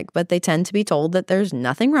symptomatic, but they tend to be told that there's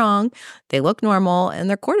nothing wrong, they look normal, and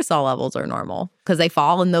their cortisol levels are normal because they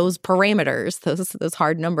fall in those parameters, those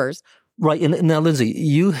hard numbers. Right. And now, Lindsay,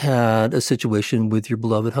 you had a situation with your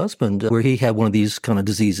beloved husband where he had one of these kind of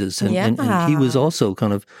diseases. And he was also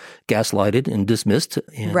kind of gaslighted and dismissed.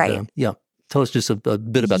 And, right. Tell us just a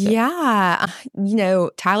bit about that. Yeah. You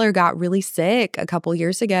know, Tyler got really sick a couple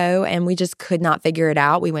years ago, and we just could not figure it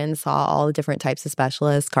out. We went and saw all the different types of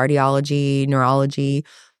specialists, cardiology, neurology,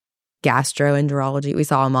 gastroenterology. We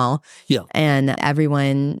saw them all. Yeah. And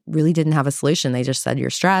everyone really didn't have a solution. They just said, you're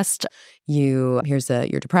stressed. You're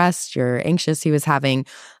depressed. You're anxious. He was having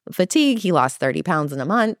fatigue. He lost 30 pounds in a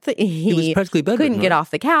month. He was practically bedridden. Couldn't get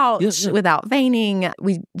off the couch without fainting.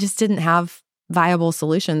 We just didn't have viable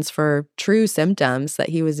solutions for true symptoms that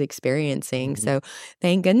he was experiencing. So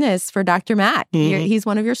thank goodness for Dr. Mack. He's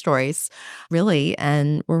one of your stories, really.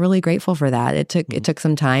 And we're really grateful for that. It took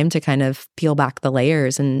some time to kind of peel back the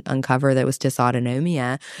layers and uncover that it was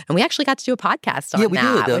dysautonomia. And we actually got to do a podcast on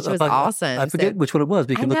that, which was awesome. I forget which one it was.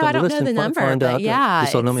 But you can look on the list and find out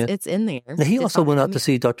dysautonomia. It's in there. Now, he also went out to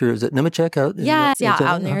see Dr. Nemechek out in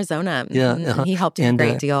out in Arizona. Yeah. He helped a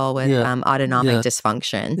great deal with autonomic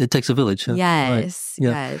dysfunction. It takes a village. Huh? Yes. Right.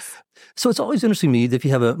 Yes. So it's always interesting to me that if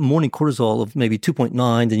you have a morning cortisol of maybe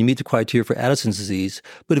 2.9, then you meet the criteria for Addison's disease.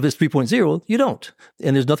 But if it's 3.0, you don't.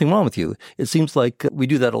 And there's nothing wrong with you. It seems like we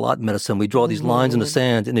do that a lot in medicine. We draw these lines in the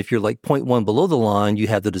sand. And if you're like 0.1 below the line, you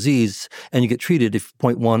have the disease and you get treated. If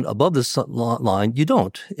 0.1 above the line, you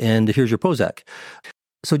don't. And here's your Prozac.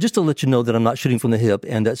 So just to let you know that I'm not shooting from the hip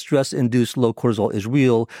and that stress-induced low cortisol is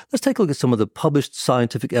real, let's take a look at some of the published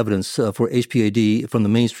scientific evidence for HPAD from the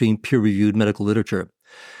mainstream peer-reviewed medical literature.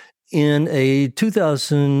 In a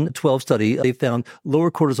 2012 study, they found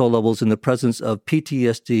lower cortisol levels in the presence of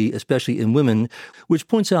PTSD, especially in women, which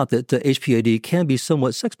points out that HPAD can be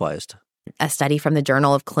somewhat sex-biased. A study from the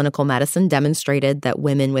Journal of Clinical Medicine demonstrated that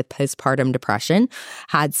women with postpartum depression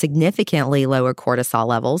had significantly lower cortisol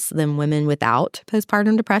levels than women without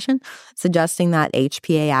postpartum depression, suggesting that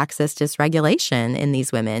HPA axis dysregulation in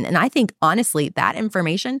these women. And I think, honestly, that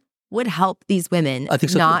information would help these women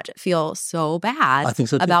not feel so bad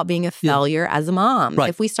about being a failure as a mom. Right.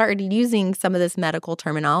 If we started using some of this medical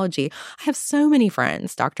terminology, I have so many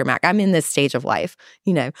friends, Dr. Mack, I'm in this stage of life,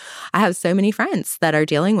 I have so many friends that are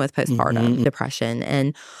dealing with postpartum depression,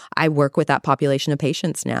 and I work with that population of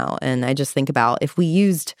patients now. And I just think about if we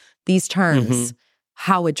used these terms,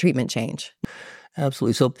 how would treatment change?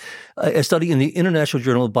 Absolutely. So a study in the International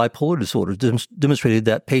Journal of Bipolar Disorders demonstrated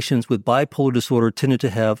that patients with bipolar disorder tended to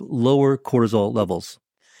have lower cortisol levels.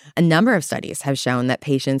 A number of studies have shown that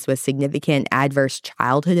patients with significant adverse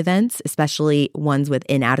childhood events, especially ones with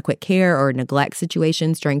inadequate care or neglect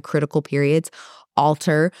situations during critical periods,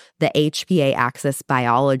 alter the HPA axis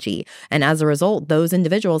biology. And as a result, those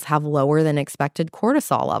individuals have lower than expected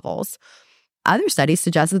cortisol levels. Other studies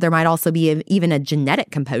suggest that there might also be even a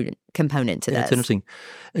genetic component to this. That's interesting.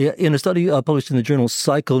 In a study published in the journal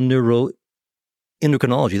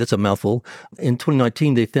Psychoneuroendocrinology, that's a mouthful, in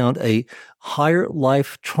 2019, they found a higher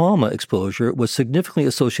life trauma exposure was significantly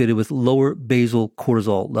associated with lower basal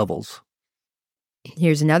cortisol levels.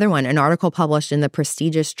 Here's another one. An article published in the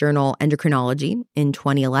prestigious journal Endocrinology in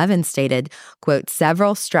 2011 stated, quote,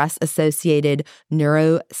 several stress-associated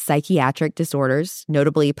neuropsychiatric disorders,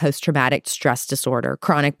 notably post-traumatic stress disorder,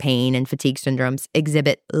 chronic pain, and fatigue syndromes,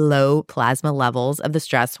 exhibit low plasma levels of the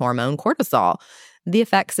stress hormone cortisol. The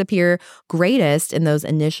effects appear greatest in those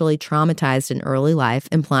initially traumatized in early life,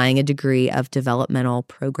 implying a degree of developmental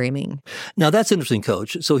programming. Now, that's interesting,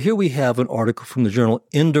 Coach. So here we have an article from the journal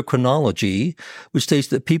Endocrinology, which states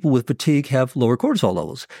that people with fatigue have lower cortisol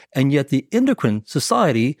levels. And yet the Endocrine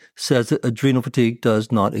Society says that adrenal fatigue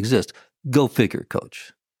does not exist. Go figure,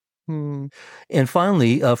 Coach. And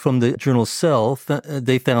finally, from the journal Cell,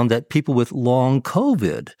 they found that people with long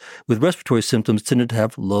COVID with respiratory symptoms tended to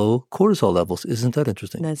have low cortisol levels. Isn't that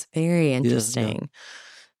interesting? That's very interesting. Yeah.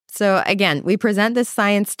 So again, we present this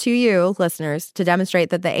science to you, listeners, to demonstrate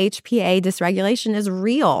that the HPA dysregulation is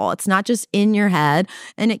real. It's not just in your head,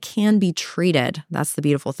 and it can be treated. That's the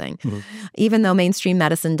beautiful thing. Even though mainstream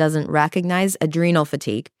medicine doesn't recognize adrenal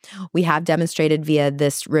fatigue, we have demonstrated via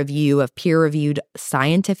this review of peer-reviewed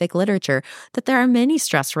scientific literature that there are many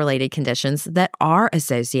stress-related conditions that are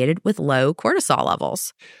associated with low cortisol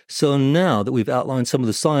levels. So now that we've outlined some of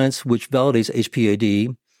the science which validates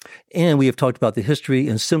HPAD, and we have talked about the history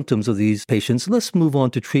and symptoms of these patients, let's move on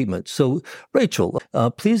to treatment. So, Rachel,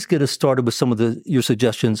 please get us started with some of your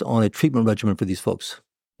suggestions on a treatment regimen for these folks.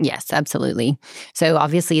 Yes, absolutely. So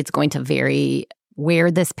obviously it's going to vary where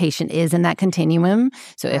this patient is in that continuum.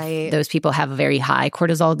 So if those people have a very high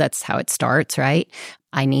cortisol, that's how it starts, right?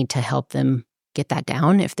 I need to help them get that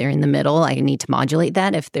down. If they're in the middle, I need to modulate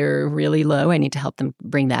that. If they're really low, I need to help them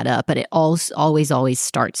bring that up. But it always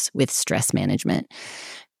starts with stress management.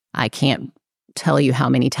 I can't tell you how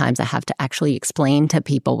many times I have to actually explain to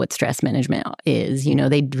people what stress management is.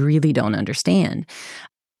 They really don't understand.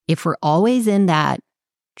 If we're always in that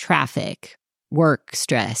traffic, work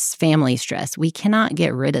stress, family stress, we cannot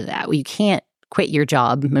get rid of that. You can't quit your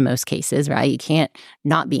job in most cases, right? You can't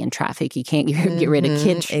not be in traffic. You can't get rid of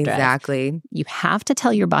kid stress. Exactly. You have to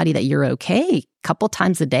tell your body that you're okay a couple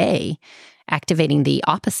times a day, activating the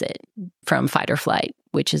opposite from fight or flight,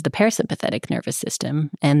 which is the parasympathetic nervous system.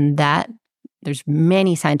 And that there's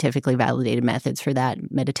many scientifically validated methods for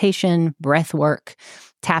that. Meditation, breath work,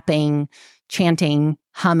 tapping, chanting,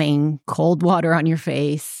 humming, cold water on your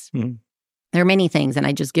face. Mm. There are many things. And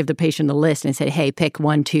I just give the patient a list and say, hey, pick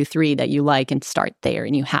 1, 2, 3 that you like and start there.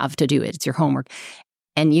 And you have to do it. It's your homework.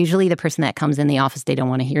 And usually the person that comes in the office, they don't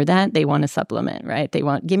want to hear that. They want a supplement, right? They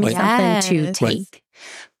want, give me something to take. Right.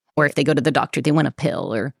 Or if they go to the doctor, they want a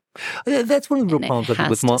pill or. That's one of the real problems I think,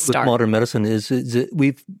 with modern medicine is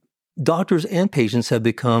that doctors and patients have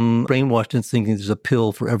become brainwashed into thinking there's a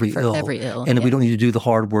pill for every ill. And that we don't need to do the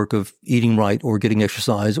hard work of eating right or getting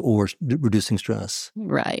exercise or reducing stress.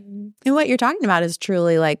 Right. And what you're talking about is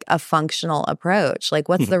truly like a functional approach. Like,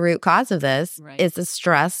 what's the root cause of this? Right. It's a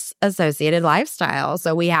stress-associated lifestyle.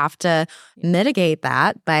 So we have to mitigate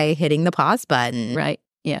that by hitting the pause button. Right.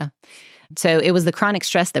 Yeah. So it was the chronic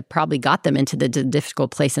stress that probably got them into the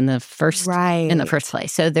difficult place in the first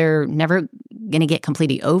place. So they're never going to get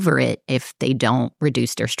completely over it if they don't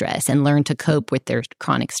reduce their stress and learn to cope with their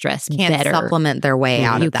chronic stress better. Supplement their way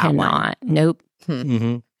out of that one. You cannot. Nope.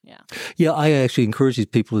 Mm-hmm. Yeah, I actually encourage these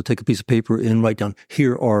people to take a piece of paper and write down,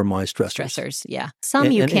 here are my stressors. Yeah.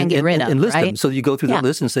 Some you can get rid of, and list right? them. So you go through that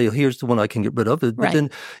list and say, here's the one I can get rid of. But then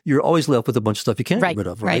you're always left with a bunch of stuff you can't get rid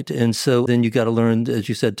of, right? And so then you got to learn, as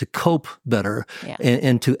you said, to cope better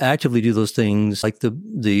and to actively do those things like the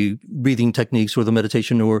breathing techniques or the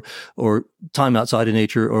meditation or time outside in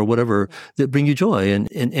nature or whatever that bring you joy and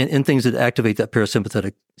things that activate that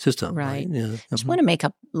parasympathetic system. Right. Yeah. I just want to make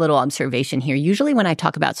a little observation here. Usually when I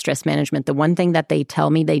talk about stress management, the one thing that they tell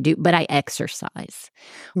me they do, but I exercise.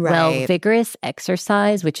 Right. Well, vigorous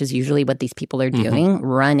exercise, which is usually what these people are doing,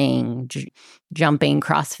 running, jumping,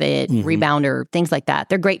 CrossFit, rebounder, things like that.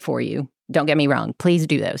 They're great for you. Don't get me wrong. Please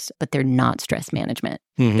do those, but they're not stress management.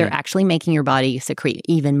 They're actually making your body secrete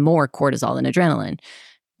even more cortisol and adrenaline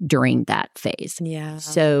during that phase. Yeah.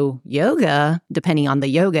 So yoga, depending on the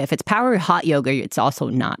yoga, if it's power hot yoga, it's also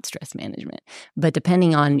not stress management. But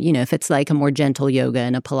depending on, if it's like a more gentle yoga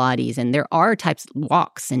and a Pilates, and there are types,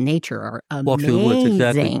 walks in nature are amazing. Walk through the woods,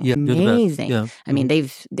 exactly. Yeah, amazing. Yeah. I mean,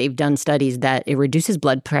 they've done studies that it reduces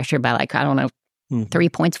blood pressure by 3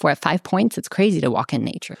 points, 4 or 5 points. It's crazy to walk in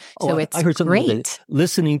nature. So it's I heard great.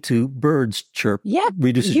 Listening to birds chirp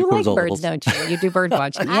reduces your cortisol levels. You like birds, don't you? You do bird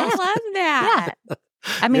watching. I love that. Yeah.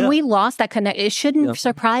 I mean, we lost that connection. It shouldn't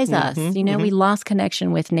surprise us. We lost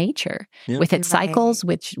connection with nature, with its cycles,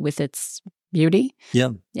 with its beauty. Yeah.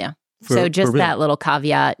 Yeah. So just that little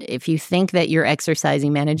caveat, if you think that you're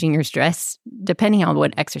exercising, managing your stress, depending on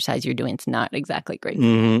what exercise you're doing, it's not exactly great.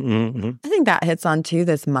 I think that hits on too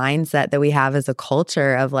this mindset that we have as a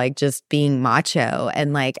culture of just being macho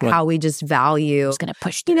and how we just value. It's going to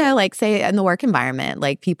push through. Say in the work environment,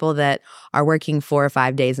 people that are working 4 or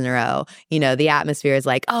 5 days in a row, the atmosphere is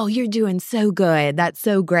oh, you're doing so good. That's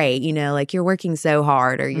so great. You're working so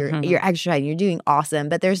hard or you're exercising, you're doing awesome.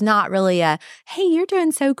 But there's not really a, hey, you're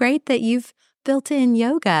doing so great that you've built in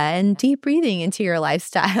yoga and deep breathing into your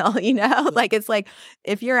lifestyle, It's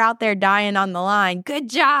if you're out there dying on the line, good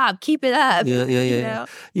job, keep it up.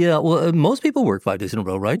 Yeah, well, most people work 5 days in a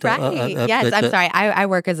row, right? Right. Yes, I'm sorry. I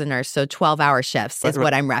work as a nurse, so 12-hour shifts is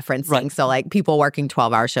what I'm referencing. Right. So people working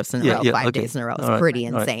 12-hour shifts in a row, 5 days in a row is pretty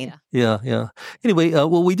insane. Yeah. Anyway,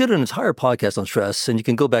 we did an entire podcast on stress, and you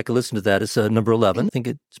can go back and listen to that. It's number 11. I think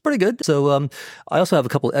it's pretty good. So I also have a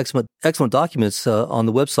couple of excellent documents on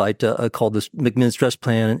the website called the McMinn Stress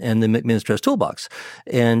Plan and the McMinn Stress Toolbox.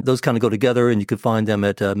 And those kind of go together, and you can find them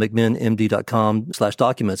at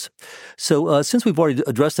mcminnmd.com/documents. So since we've already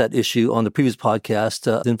addressed that issue on the previous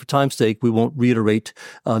podcast, then for time's sake, we won't reiterate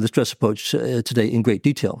the stress approach today in great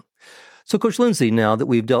detail. So, Coach Lindsay, now that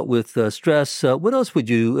we've dealt with stress, what else would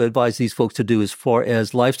you advise these folks to do as far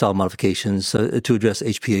as lifestyle modifications to address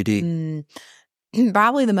HPAD?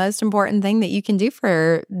 Probably the most important thing that you can do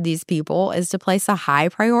for these people is to place a high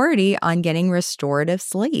priority on getting restorative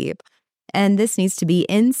sleep. And this needs to be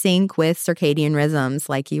in sync with circadian rhythms,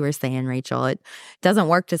 like you were saying, Rachel. It doesn't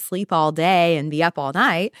work to sleep all day and be up all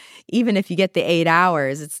night. Even if you get the 8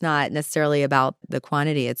 hours, it's not necessarily about the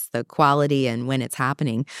quantity, it's the quality and when it's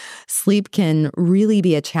happening. Sleep can really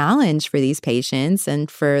be a challenge for these patients and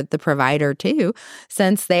for the provider too,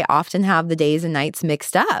 since they often have the days and nights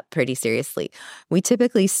mixed up pretty seriously. We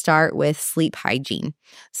typically start with sleep hygiene.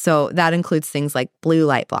 So that includes things like blue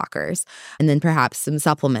light blockers, and then perhaps some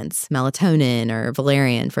supplements, melatonin or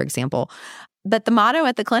valerian, for example. But the motto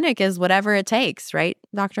at the clinic is whatever it takes, right,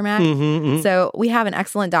 Dr. Mack? So we have an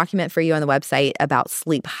excellent document for you on the website about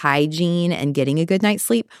sleep hygiene and getting a good night's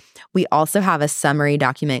sleep. We also have a summary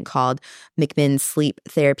document called McMinn Sleep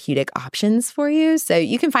Therapeutic Options for you. So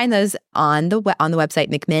you can find those on the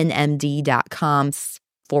website, mcminnmd.com/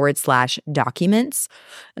 documents.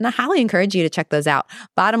 And I highly encourage you to check those out.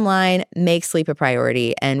 Bottom line, make sleep a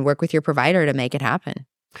priority and work with your provider to make it happen.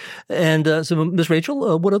 And so, Ms.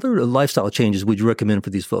 Rachel, what other lifestyle changes would you recommend for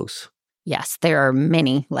these folks? Yes, there are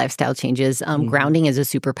many lifestyle changes. Grounding is a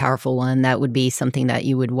super powerful one. That would be something that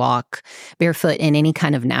you would walk barefoot in any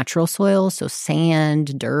kind of natural soil. So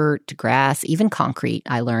sand, dirt, grass, even concrete,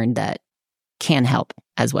 I learned that can help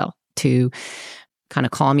as well to kind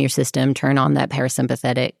of calm your system, turn on that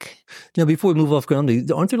parasympathetic. Now, before we move off grounding,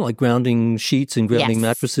 aren't there like grounding sheets and grounding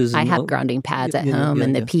mattresses? I have grounding pads at home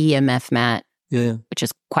and the PEMF mat, which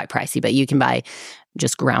is quite pricey, but you can buy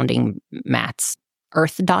just grounding mats.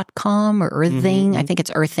 Earth.com or Earthing. I think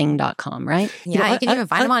it's earthing.com, right? Yeah, you can even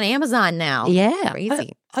find them on Amazon now. Yeah.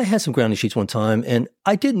 Crazy. I had some grounding sheets one time, and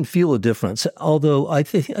I didn't feel a difference. Although I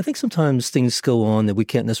think sometimes things go on that we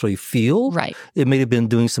can't necessarily feel. Right. It may have been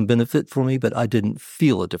doing some benefit for me, but I didn't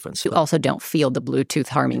feel a difference. You also don't feel the Bluetooth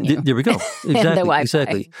harming you. There we go. Exactly.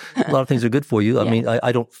 Exactly. A lot of things are good for you. I mean,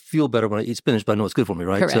 I don't feel better when I eat spinach, but I know it's good for me,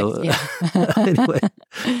 right? Correct. So anyway,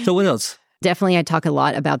 so what else? Definitely, I talk a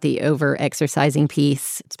lot about the over-exercising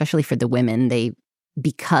piece, especially for the women.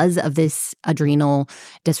 Because of this adrenal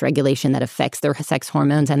dysregulation that affects their sex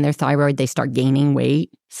hormones and their thyroid, they start gaining weight,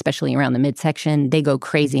 especially around the midsection. They go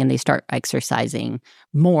crazy and they start exercising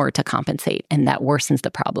more to compensate, and that worsens the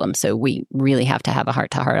problem. So we really have to have a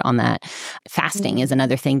heart-to-heart on that. Fasting is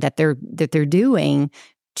another thing that they're doing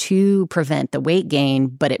to prevent the weight gain,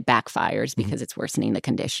 but it backfires because it's worsening the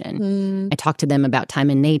condition. I talk to them about time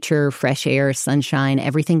in nature, fresh air, sunshine,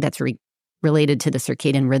 everything that's related to the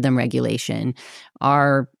circadian rhythm regulation.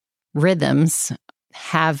 Our rhythms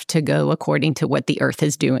have to go according to what the earth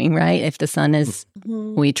is doing, right? If the sun is,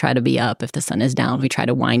 we try to be up. If the sun is down, we try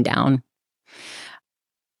to wind down.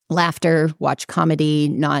 Laughter, watch comedy,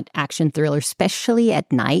 not action thrillers, especially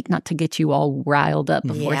at night, not to get you all riled up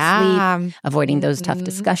before sleep, avoiding those tough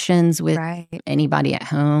discussions with anybody at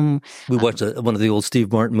home. We watched one of the old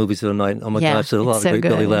Steve Martin movies the other night. Oh my gosh, a lot of great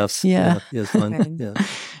belly laughs. Yeah, it's fun. Yeah.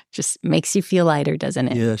 Just makes you feel lighter, doesn't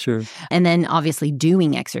it? Yeah, sure. And then obviously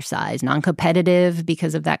doing exercise, non-competitive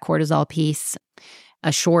because of that cortisol piece.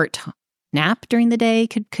 A short nap during the day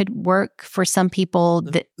could work for some people.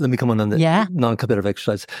 Let me come on that non-competitive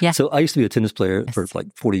exercise. Yeah. So I used to be a tennis player for like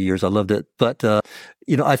 40 years. I loved it. But,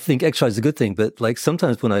 I think exercise is a good thing. But like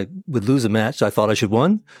sometimes when I would lose a match I thought I should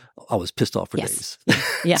win, I was pissed off for days.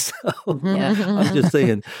 Yeah. I'm just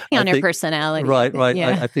saying. On your personality. Right.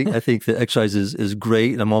 Yeah. I think that exercise is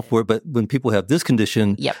great and I'm all for it. But when people have this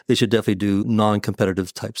condition, they should definitely do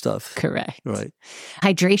non-competitive type stuff. Correct. Right.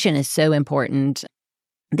 Hydration is so important.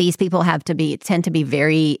 These people tend to be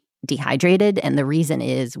very dehydrated, and the reason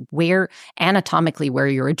is anatomically where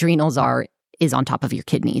your adrenals are is on top of your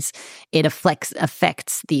kidneys. It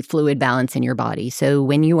affects the fluid balance in your body. So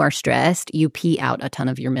when you are stressed, you pee out a ton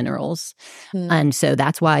of your minerals. And so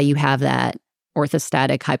that's why you have that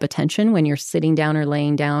orthostatic hypotension when you're sitting down or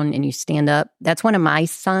laying down and you stand up. That's one of my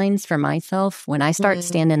signs for myself. When I start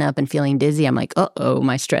standing up and feeling dizzy, I'm like,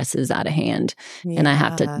 my stress is out of hand. And I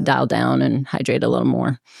have to dial down and hydrate a little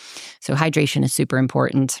more. So hydration is super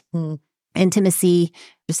important. Intimacy,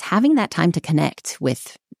 just having that time to connect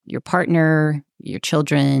with your partner, your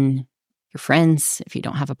children, your friends, if you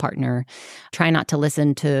don't have a partner. Try not to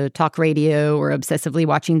listen to talk radio or obsessively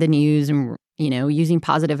watching the news and using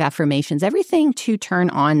positive affirmations, everything to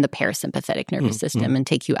turn on the parasympathetic nervous system and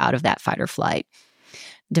take you out of that fight or flight.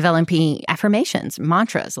 Developing affirmations,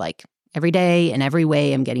 mantras like every day and every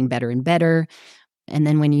way I'm getting better and better. And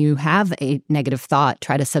then when you have a negative thought,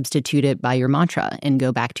 try to substitute it by your mantra and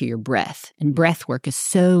go back to your breath. And breath work is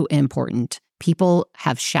so important. People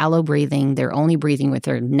have shallow breathing. They're only breathing with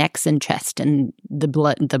their necks and chest, and the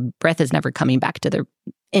breath is never coming back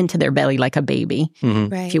into their belly like a baby.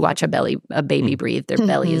 Right. If you watch a baby breathe, their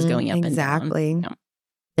belly is going up and down. Exactly.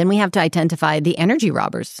 Then we have to identify the energy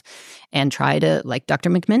robbers and try to, like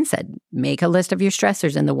Dr. McMinn said, make a list of your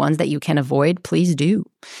stressors, and the ones that you can avoid, please do.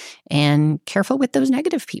 And careful with those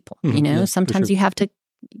negative people. Sometimes you have to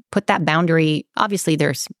put that boundary. Obviously,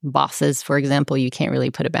 there's bosses, for example, you can't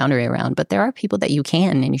really put a boundary around, but there are people that you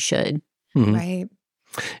can and you should. Right.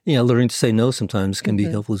 Yeah, learning to say no sometimes can be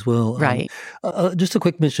helpful as well. Right. Just a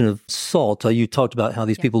quick mention of salt. You talked about how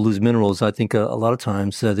these people lose minerals. I think a lot of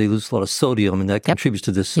times they lose a lot of sodium, and that contributes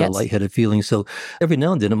to this lightheaded feeling. So every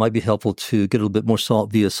now and then it might be helpful to get a little bit more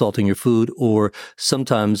salt via salting your food, or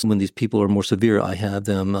sometimes when these people are more severe, I have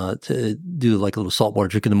them to do like a little salt water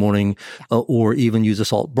drink in the morning, or even use a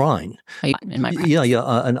salt brine. In my practice.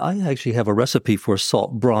 And I actually have a recipe for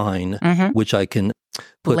salt brine, which I can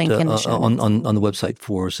put on the website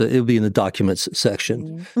for us. So it'll be in the documents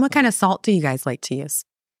section. What kind of salt do you guys like to use?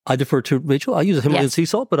 I defer to Rachel. I use a Himalayan sea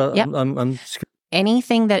salt, but I'm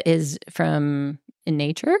anything that is from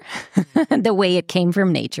nature, the way it came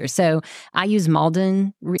from nature. So I use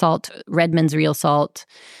Malden salt, Redmond's real salt,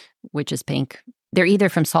 which is pink. They're either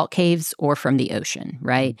from salt caves or from the ocean,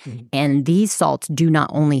 right? Mm-hmm. And these salts do not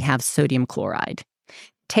only have sodium chloride.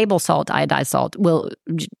 Table salt, iodized salt,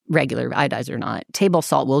 regular iodized or not, table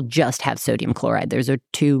salt will just have sodium chloride. There's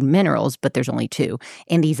 2 minerals, but there's only 2.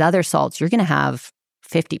 And these other salts, you're going to have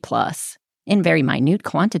 50 plus in very minute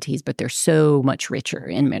quantities, but they're so much richer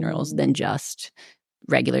in minerals than just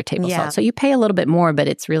regular table salt. So you pay a little bit more, but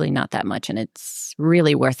it's really not that much. And it's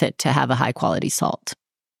really worth it to have a high quality salt.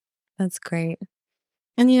 That's great.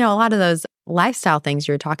 And, a lot of those lifestyle things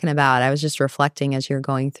you were talking about, I was just reflecting as you're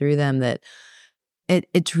going through them that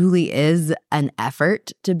it truly is an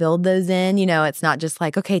effort to build those in. It's not just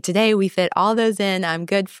like, okay, today we fit all those in, I'm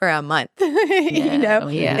good for a month.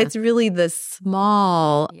 It's really the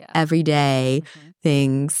small everyday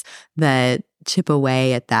things that chip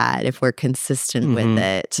away at that if we're consistent with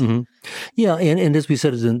it. Mm-hmm. Yeah, and as we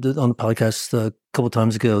said on the podcast a couple of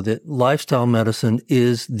times ago, that lifestyle medicine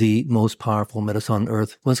is the most powerful medicine on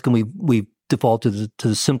earth. Once again, we default to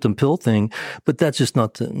the symptom pill thing, but that's just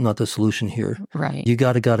not the solution here. Right. You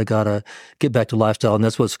gotta get back to lifestyle, and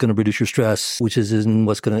that's what's going to reduce your stress, which is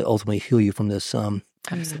what's going to ultimately heal you from this.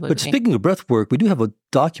 Absolutely. But speaking of breath work, we do have a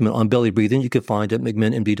document on belly breathing you can find at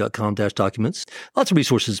mcminnmd.com/documents. Lots of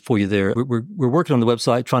resources for you there. We're working on the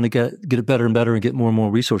website, trying to get it better and better and get more and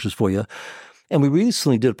more resources for you. And we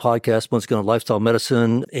recently did a podcast, once again, on lifestyle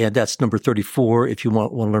medicine, and that's number 34 if you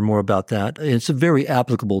want to learn more about that. And it's very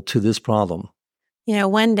applicable to this problem.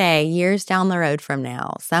 One day, years down the road from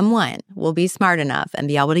now, someone will be smart enough and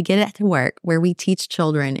be able to get it to work where we teach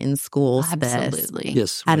children in schools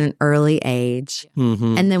this at an early age.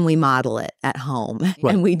 Mm-hmm. And then we model it at home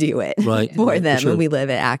and we do it for them and we live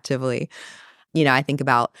it actively. I think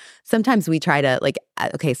about sometimes we try to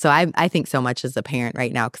so I think so much as a parent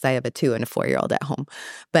right now because I have a 2 and a 4-year-old at home.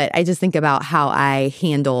 But I just think about how I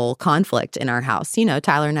handle conflict in our house.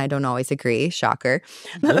 Tyler and I don't always agree, shocker.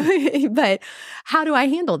 But how do I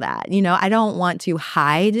handle that? I don't want to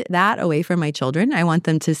hide that away from my children. I want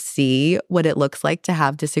them to see what it looks like to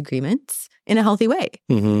have disagreements in a healthy way.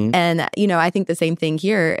 Mm-hmm. And, I think the same thing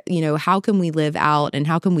here, how can we live out and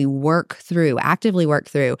how can we actively work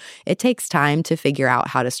through? It takes time to figure out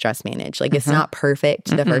how to stress manage. It's not perfect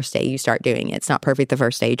the first day you start doing it. It's not perfect the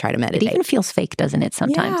first day you try to meditate. It even feels fake, doesn't it,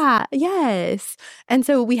 sometimes? Yeah, yes. And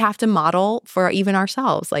so we have to model for even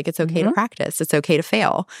ourselves. It's okay to practice. It's okay to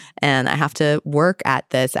fail. And I have to work at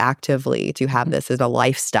this actively to have this as a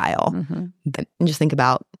lifestyle. Mm-hmm. But just think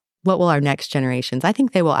about, what will our next generations? I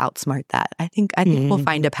think they will outsmart that. I think we'll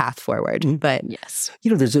find a path forward. But yes,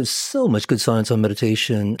 there's so much good science on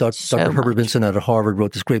meditation. Dr. Herbert Benson out of Harvard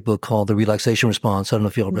wrote this great book called The Relaxation Response. I don't know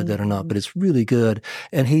if y'all read that or not, but it's really good.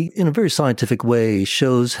 And he, in a very scientific way,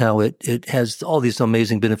 shows how it has all these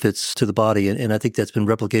amazing benefits to the body. And I think that's been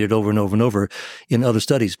replicated over and over and over in other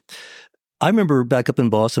studies. I remember back up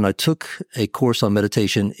in Boston, I took a course on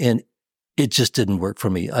meditation, and it just didn't work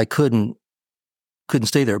for me. I couldn't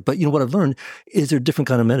stay there. But what I've learned is there are different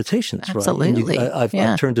kind of meditations, Absolutely. right?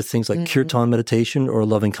 I've turned to things like kirtan meditation or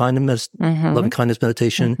loving kindness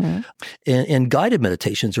meditation, and guided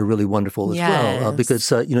meditations are really wonderful as well because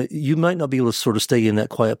you might not be able to sort of stay in that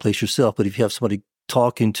quiet place yourself, but if you have somebody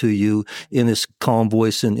talking to you in this calm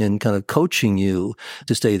voice and kind of coaching you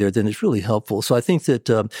to stay there, then it's really helpful. So I think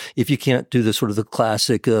that if you can't do the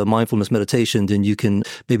classic mindfulness meditation, then you can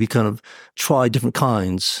maybe kind of try different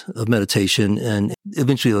kinds of meditation, and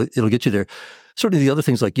eventually it'll get you there. Certainly the other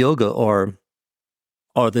things like yoga are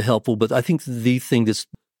the helpful, but I think the thing that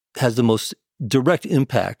has the most direct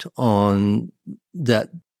impact on that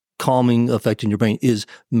calming effect in your brain is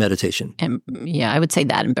meditation. And I would say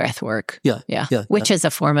that and breath work. Yeah. Which is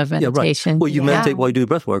a form of meditation. Right. Well, you meditate while you do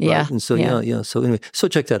breath work, right? And so, So anyway, so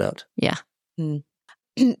check that out. Yeah.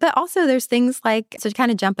 But also there's things like, so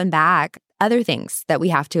kind of jumping back, other things that we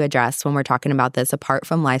have to address when we're talking about this apart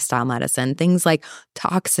from lifestyle medicine, things like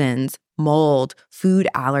toxins, mold, food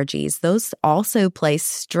allergies. Those also place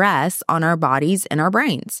stress on our bodies and our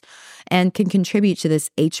brains and can contribute to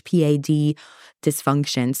this HPAD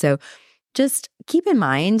dysfunction. So just keep in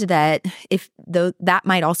mind that that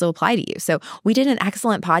might also apply to you. So we did an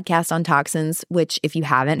excellent podcast on toxins, which if you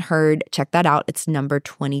haven't heard, check that out. It's number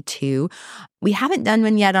 22. We haven't done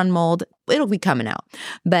one yet on mold. It'll be coming out.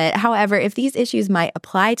 But however, if these issues might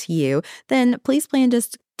apply to you, then please plan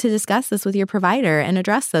just to discuss this with your provider and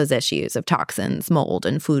address those issues of toxins, mold,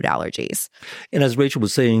 and food allergies. And as Rachel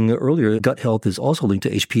was saying earlier, gut health is also linked to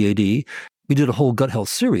HPAD. We did a whole gut health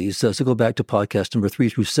series, so go back to podcast number 3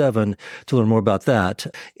 through 7 to learn more about that.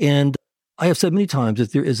 And I have said many times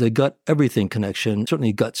that there is a gut everything connection,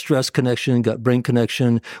 certainly gut stress connection, gut brain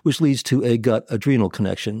connection, which leads to a gut adrenal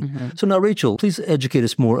connection. Mm-hmm. So now, Rachel, please educate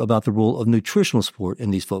us more about the role of nutritional support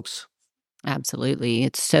in these folks. Absolutely.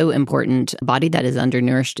 It's so important. A body that is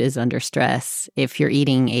undernourished is under stress. If you're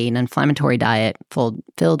eating an inflammatory diet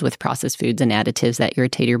filled with processed foods and additives that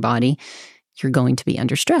irritate your body, you're going to be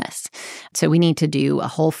under stress. So we need to do a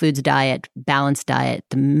whole foods diet, balanced diet.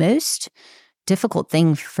 The most difficult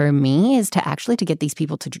thing for me is to get these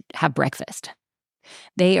people to have breakfast.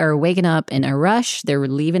 They are waking up in a rush. They're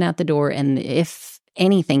leaving out the door. And if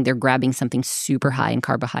anything, they're grabbing something super high in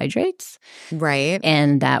carbohydrates. Right.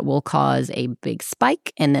 And that will cause a big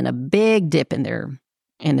spike and then a big dip in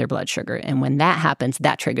their blood sugar. And when that happens,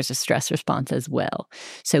 that triggers a stress response as well.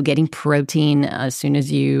 So getting protein as soon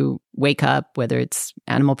as you wake up, whether it's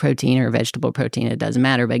animal protein or vegetable protein, it doesn't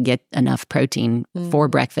matter, but get enough protein for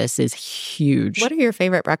breakfast is huge. What are your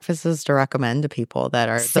favorite breakfasts to recommend to people that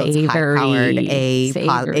are savory,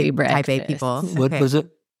 high-powered breakfast. type A people? What was it?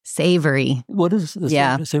 Savory. What is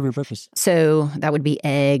the savory breakfast? So that would be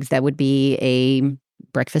eggs. That would be a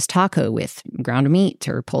breakfast taco with ground meat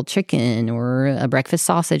or pulled chicken, or a breakfast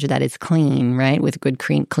sausage that is clean, right? With good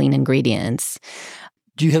clean ingredients.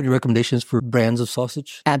 Do you have any recommendations for brands of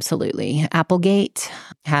sausage? Absolutely. Applegate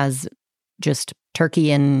has just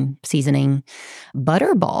turkey and seasoning.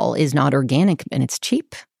 Butterball is not organic and it's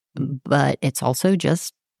cheap, but it's also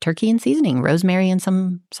just turkey and seasoning, rosemary and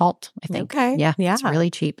some salt, I think. Okay. Yeah. It's really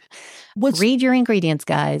cheap. Read your ingredients,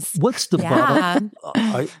 guys. What's the bottom?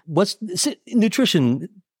 Nutrition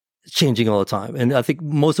changing all the time. And I think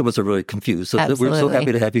most of us are really confused. So we're so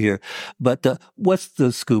happy to have you here. But what's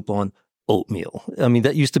the scoop on oatmeal? I mean,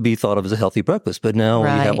 that used to be thought of as a healthy breakfast, but now we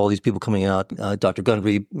have all these people coming out, Dr.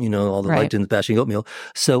 Gundry, all the lectins bashing oatmeal.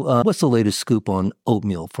 So what's the latest scoop on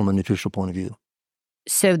oatmeal from a nutritional point of view?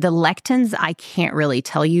 So the lectins, I can't really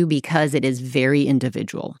tell you because it is very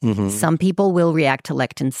individual. Mm-hmm. Some people will react to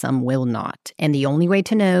lectins, some will not. And the only way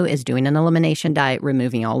to know is doing an elimination diet,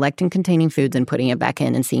 removing all lectin-containing foods and putting it back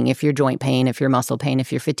in and seeing if your joint pain, if your muscle pain,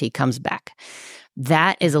 if your fatigue comes back.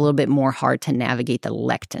 That is a little bit more hard to navigate the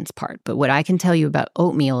lectins part. But what I can tell you about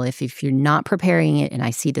oatmeal, if you're not preparing it, and I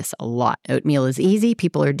see this a lot, oatmeal is easy.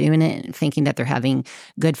 People are doing it and thinking that they're having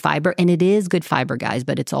good fiber. And it is good fiber, guys,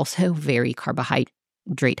 but it's also very carbohydrate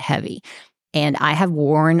heavy. And I have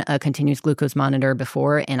worn a continuous glucose monitor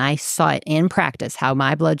before, and I saw it in practice how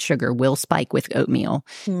my blood sugar will spike with oatmeal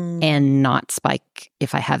and not spike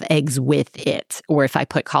if I have eggs with it, or if I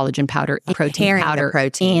put collagen powder, protein powder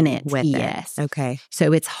in it. Yes. Okay.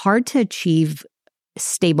 So it's hard to achieve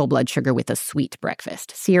stable blood sugar with a sweet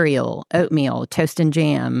breakfast. Cereal, oatmeal, toast and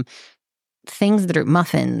jam, things that are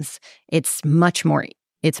muffins. It's much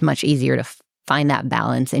easier to find that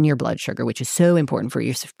balance in your blood sugar, which is so important for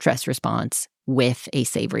your stress response with a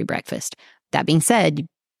savory breakfast. That being said,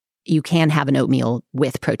 you can have an oatmeal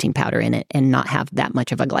with protein powder in it and not have that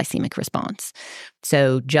much of a glycemic response.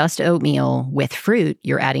 So just oatmeal with fruit,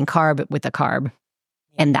 you're adding carb with a carb.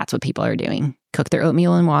 And that's what people are doing. Cook their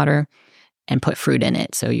oatmeal in water and put fruit in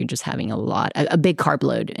it. So you're just having a big carb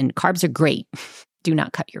load. And carbs are great. Do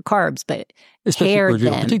not cut your carbs, but pair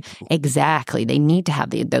them. Exactly. They need to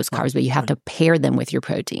have those carbs, but you have to pair them with your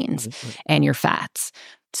proteins and your fats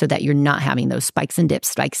so that you're not having those spikes and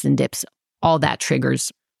dips. All that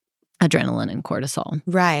triggers adrenaline and cortisol.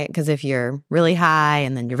 Right. Because if you're really high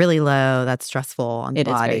and then you're really low, that's stressful on the body.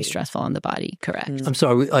 It is very stressful on the body. Correct. I'm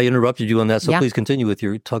sorry, I interrupted you on that. So please continue with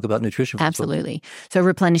your talk about nutrition. Absolutely. So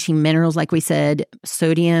replenishing minerals, like we said,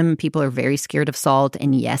 sodium, people are very scared of salt.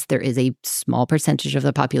 And yes, there is a small percentage of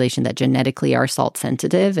the population that genetically are salt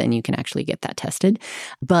sensitive, and you can actually get that tested.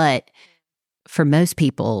 But for most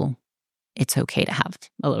people, it's okay to have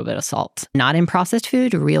a little bit of salt. Not in processed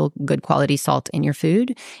food, real good quality salt in your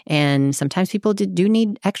food. And sometimes people do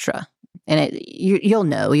need extra. And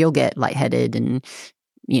you'll get lightheaded and,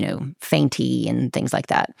 fainty and things like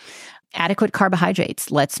that. Adequate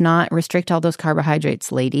carbohydrates. Let's not restrict all those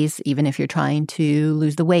carbohydrates, ladies, even if you're trying to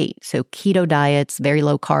lose the weight. So keto diets, very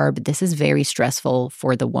low carb. This is very stressful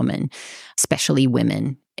for the woman, especially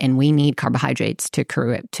women. And we need carbohydrates to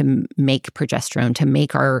make progesterone, to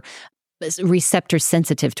make our receptors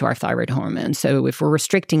sensitive to our thyroid hormone. So if we're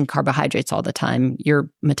restricting carbohydrates all the time, your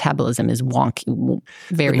metabolism is wonky,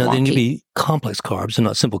 very wonky. They need to be complex carbs and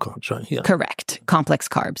not simple carbs, right? Yeah. Correct. Complex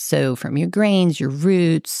carbs. So from your grains, your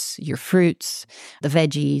roots, your fruits, the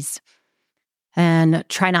veggies. And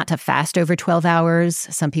try not to fast over 12 hours.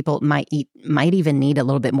 Some people might even need a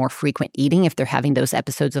little bit more frequent eating if they're having those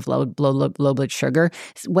episodes of low blood sugar.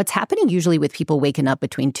 What's happening usually with people waking up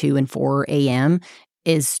between 2 and 4 a.m.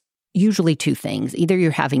 is usually two things. Either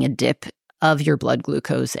you're having a dip of your blood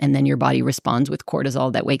glucose and then your body responds with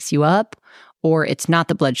cortisol that wakes you up, or it's not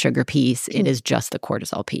the blood sugar piece, it is just the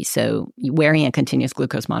cortisol piece. So wearing a continuous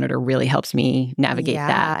glucose monitor really helps me navigate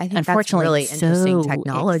that. I think unfortunately, that's really interesting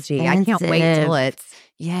technology. Expensive. I can't wait till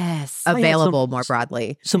it's available more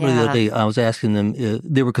broadly. Somebody the other day, I was asking them,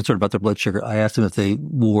 they were concerned about their blood sugar. I asked them if they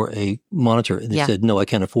wore a monitor, and they said, no, I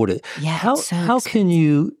can't afford it. Yeah, how can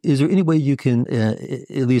you, is there any way you can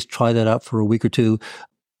at least try that out for a week or two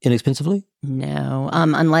inexpensively? No,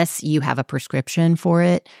 unless you have a prescription for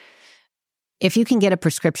it. If you can get a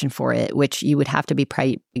prescription for it, which you would have to be,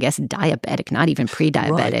 diabetic, not even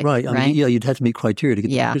pre-diabetic. Right. I mean, you'd have to meet criteria to get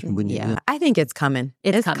the prescription, wouldn't you? Yeah. I think it's coming.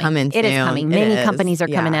 It's coming soon. It is coming. Many companies are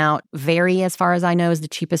coming out. Vary, as far as I know, is the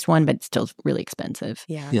cheapest one, but it's still really expensive.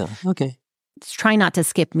 Yeah. Okay. Try not to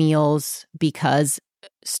skip meals because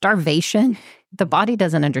starvation, the body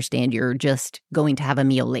doesn't understand you're just going to have a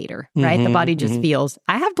meal later, right? The body just feels,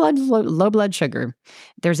 I have low blood sugar.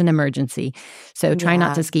 There's an emergency. So try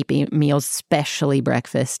not to skip meals, especially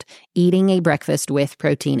breakfast. Eating a breakfast with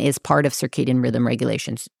protein is part of circadian rhythm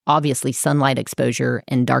regulations. Obviously, sunlight exposure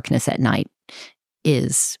and darkness at night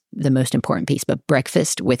is the most important piece, but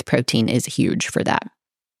breakfast with protein is huge for that.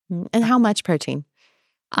 And how much protein?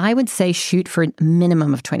 I would say shoot for a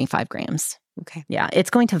minimum of 25 grams. Okay. Yeah, it's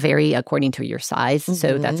going to vary according to your size.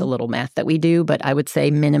 So that's a little math that we do. But I would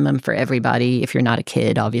say minimum for everybody, if you're not a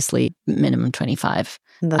kid, obviously, minimum 25.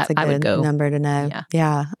 That's a good number to know.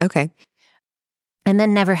 Yeah. Okay. And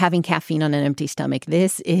then never having caffeine on an empty stomach.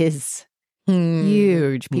 This is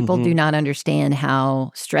huge. People do not understand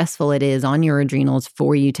how stressful it is on your adrenals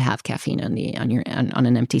for you to have caffeine on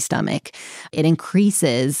an empty stomach. It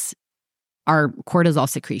increases our cortisol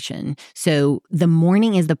secretion. So the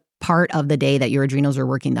morning is the part of the day that your adrenals are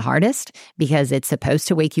working the hardest because it's supposed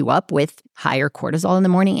to wake you up with higher cortisol in the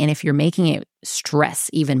morning. And if you're making it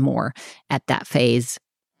stress even more at that phase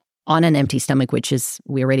on an empty stomach, which is,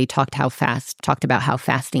 we already talked about how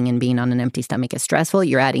fasting and being on an empty stomach is stressful,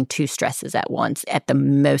 you're adding two stresses at once at the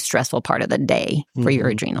most stressful part of the day for your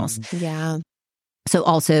adrenals. Yeah. So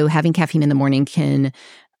also having caffeine in the morning can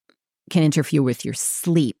interfere with your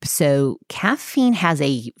sleep. So caffeine has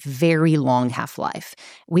a very long half-life.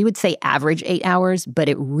 We would say average 8 hours, but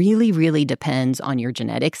it really, really depends on your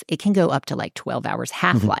genetics. It can go up to like 12 hours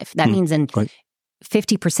half-life. That means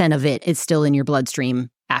 50% of it is still in your bloodstream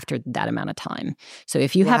after that amount of time. So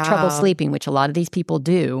if you have trouble sleeping, which a lot of these people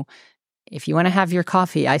do, if you want to have your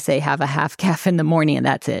coffee, I say have a half caff in the morning and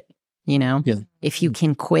that's it. You know, if you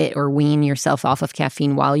can quit or wean yourself off of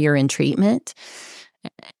caffeine while you're in treatment.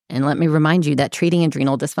 And let me remind you that treating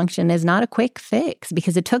adrenal dysfunction is not a quick fix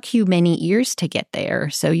because it took you many years to get there.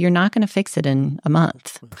 So you're not going to fix it in a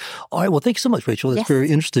month. All right. Well, thank you so much, Rachel. That's very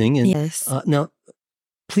interesting. And now,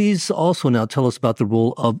 please also now tell us about the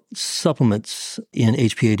role of supplements in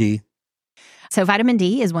HPAD. So vitamin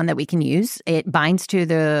D is one that we can use. It binding to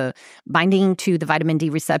the vitamin D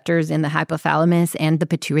receptors in the hypothalamus and the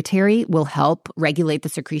pituitary will help regulate the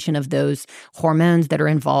secretion of those hormones that are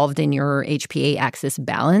involved in your HPA axis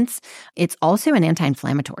balance. It's also an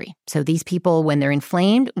anti-inflammatory. So these people, when they're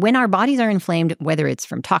inflamed, when our bodies are inflamed, whether it's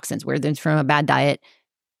from toxins, whether it's from a bad diet,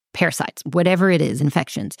 parasites, whatever it is,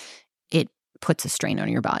 infections, it puts a strain on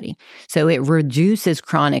your body. So it reduces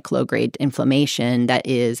chronic low-grade inflammation that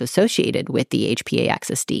is associated with the HPA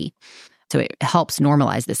axis D. So it helps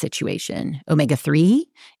normalize the situation. Omega-3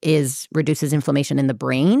 reduces inflammation in the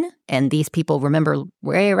brain. And these people, remember,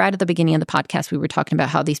 right at the beginning of the podcast, we were talking about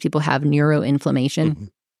how these people have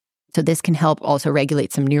neuroinflammation. So this can help also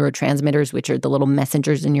regulate some neurotransmitters, which are the little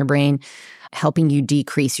messengers in your brain, helping you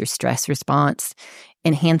decrease your stress response.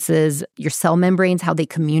 Enhances your cell membranes, how they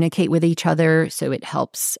communicate with each other. So it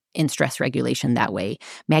helps in stress regulation that way.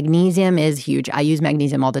 Magnesium is huge. I use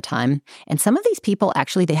magnesium all the time. And some of these people,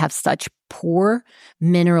 actually, they have such poor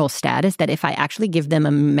mineral status that if I actually give them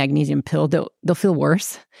a magnesium pill, they'll feel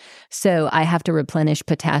worse. So I have to replenish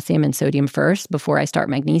potassium and sodium first before I start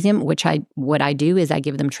magnesium, what I do is I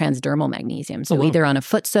give them transdermal magnesium. So either on a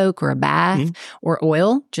foot soak or a bath or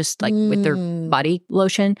oil, just like with their body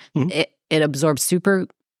lotion, it absorbs super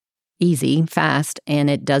easy, fast, and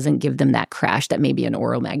it doesn't give them that crash that maybe an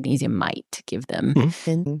oral magnesium might give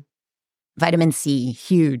them. Vitamin C,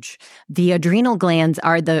 huge. The adrenal glands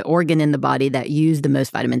are the organ in the body that use the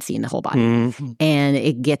most vitamin C in the whole body. And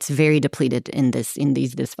it gets very depleted in these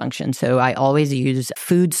dysfunctions. So I always use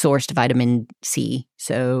food-sourced vitamin C.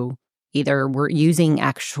 So Either we're using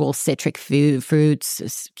actual citric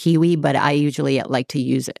fruits, kiwi, but I usually like to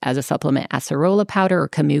use as a supplement acerola powder or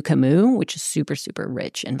camu, which is super, super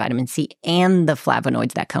rich in vitamin C and the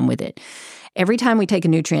flavonoids that come with it. Every time we take a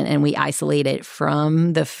nutrient and we isolate it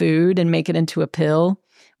from the food and make it into a pill,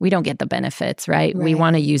 we don't get the benefits, right? We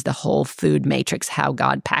want to use the whole food matrix, how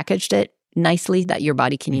God packaged it nicely, that your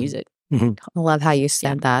body can use it. I love how you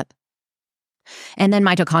said that. And then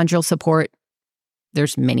mitochondrial support.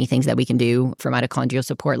 There's many things that we can do for mitochondrial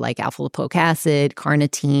support, like alpha-lipoic acid,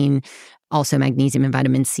 carnitine, also magnesium and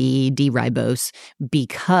vitamin C, D-ribose,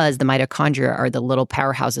 because the mitochondria are the little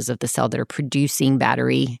powerhouses of the cell that are producing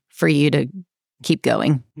battery for you to keep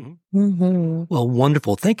going. Well,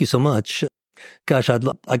 wonderful. Thank you so much. Gosh, I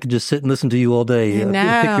could just sit and listen to you all day.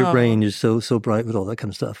 Pick your brain. You're so bright with all that kind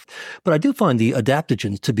of stuff. But I do find the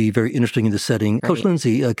adaptogens to be very interesting in this setting. Right. Coach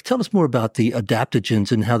Lindsay, tell us more about the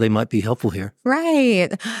adaptogens and how they might be helpful here. Right.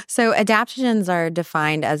 So adaptogens are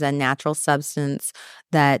defined as a natural substance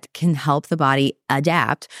that can help the body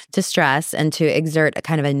adapt to stress and to exert a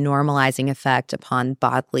kind of a normalizing effect upon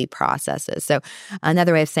bodily processes. So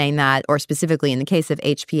another way of saying that, or specifically in the case of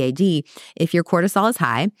HPAD, if your cortisol is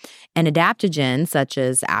high, an adaptogen such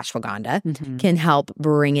as ashwagandha can help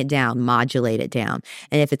bring it down, modulate it down.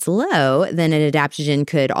 And if it's low, then an adaptogen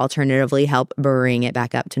could alternatively help bring it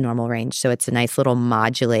back up to normal range. So it's a nice little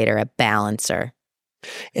modulator, a balancer.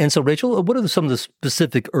 And so, Rachel, what are some of the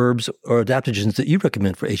specific herbs or adaptogens that you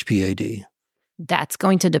recommend for HPAD? That's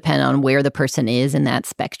going to depend on where the person is in that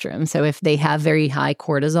spectrum. So if they have very high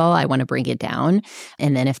cortisol, I want to bring it down.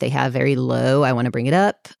 And then if they have very low, I want to bring it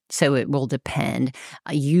up. So it will depend.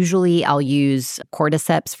 Usually I'll use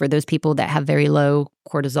cordyceps for those people that have very low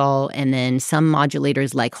cortisol. And then some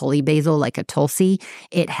modulators like holy basil, like a tulsi,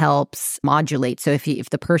 it helps modulate. So if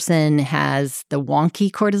the person has the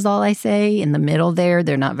wonky cortisol, I say, in the middle there,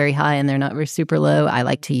 they're not very high and they're not very super low, I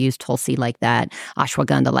like to use tulsi like that.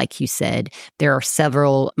 Ashwagandha, like you said. There are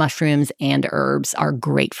several mushrooms and herbs are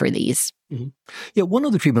great for these. Yeah, one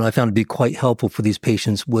other treatment I found to be quite helpful for these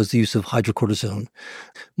patients was the use of hydrocortisone.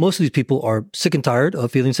 Most of these people are sick and tired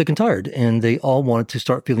of feeling sick and tired, and they all wanted to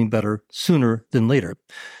start feeling better sooner than later.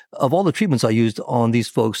 Of all the treatments I used on these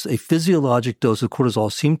folks, a physiologic dose of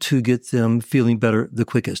cortisol seemed to get them feeling better the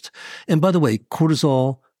quickest. And by the way,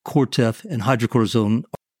 cortisol, Cortef, and hydrocortisone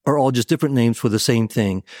are all just different names for the same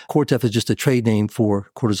thing. Cortef is just a trade name for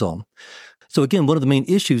cortisol. So again, one of the main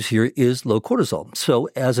issues here is low cortisol. So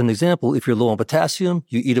as an example, if you're low on potassium,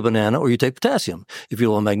 you eat a banana or you take potassium. If you're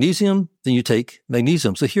low on magnesium, then you take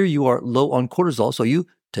magnesium. So here you are low on cortisol, so you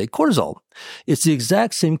take cortisol. It's the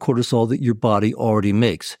exact same cortisol that your body already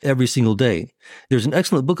makes every single day. There's an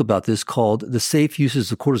excellent book about this called The Safe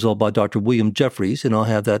Uses of Cortisol by Dr. William Jeffries, and I'll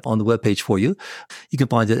have that on the webpage for you. You can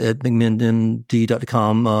find it at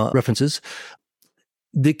mcminnmd.com references.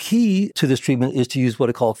 The key to this treatment is to use what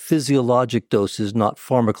I call physiologic doses, not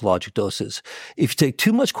pharmacologic doses. If you take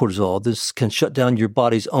too much cortisol, this can shut down your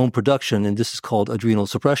body's own production, and this is called adrenal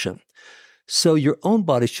suppression. So your own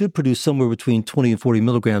body should produce somewhere between 20 and 40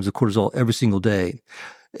 milligrams of cortisol every single day.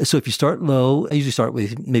 So if you start low, I usually start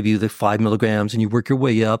with maybe the 5 milligrams, and you work your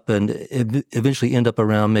way up and eventually end up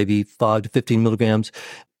around maybe 5 to 15 milligrams.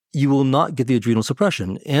 You will not get the adrenal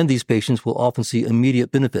suppression, and these patients will often see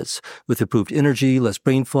immediate benefits with improved energy, less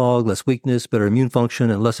brain fog, less weakness, better immune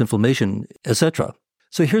function, and less inflammation, etc.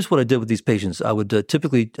 So here's what I did with these patients. I would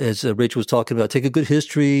typically, as Rachel was talking about, take a good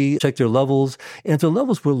history, check their levels, and if their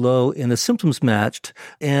levels were low and the symptoms matched,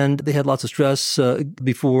 and they had lots of stress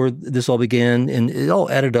before this all began, and it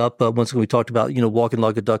all added up once we talked about, walking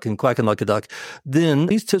like a duck and quacking like a duck, then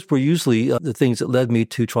these tips were usually the things that led me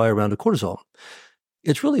to try a round of cortisol.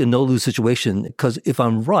 It's really a no-lose situation because if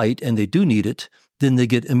I'm right and they do need it, then they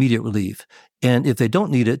get immediate relief. And if they don't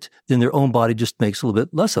need it, then their own body just makes a little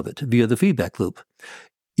bit less of it via the feedback loop.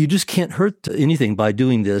 You just can't hurt anything by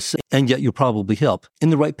doing this, and yet you'll probably help. In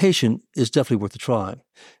the right patient, it's definitely worth a try.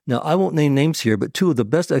 Now, I won't name names here, but two of the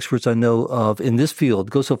best experts I know of in this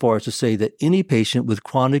field go so far as to say that any patient with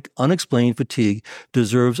chronic unexplained fatigue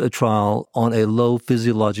deserves a trial on a low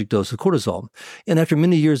physiologic dose of cortisol. And after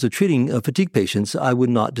many years of treating fatigue patients, I would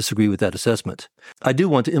not disagree with that assessment. I do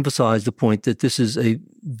want to emphasize the point that this is a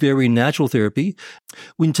very natural therapy.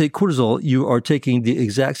 When you take cortisol, you are taking the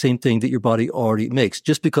exact same thing that your body already makes.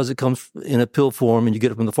 Just because it comes in a pill form and you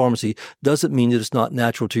get it from the pharmacy doesn't mean that it's not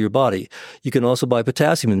natural to your body. You can also buy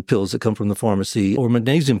potassium in pills that come from the pharmacy or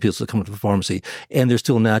magnesium pills that come from the pharmacy, and they're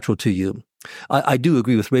still natural to you. I do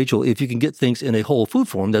agree with Rachel. If you can get things in a whole food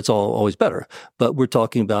form, that's always better. But we're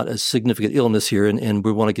talking about a significant illness here, and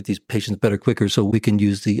we want to get these patients better quicker so we can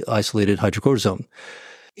use the isolated hydrocortisone.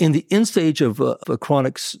 In the end stage of a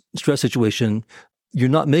chronic stress situation, you're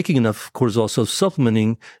not making enough cortisol, so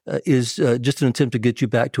supplementing is just an attempt to get you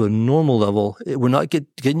back to a normal level. We're not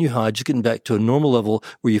getting you high, just getting back to a normal level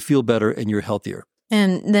where you feel better and you're healthier.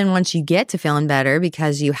 And then once you get to feeling better,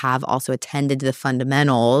 because you have also attended to the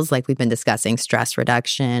fundamentals, like we've been discussing, stress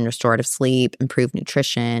reduction, restorative sleep, improved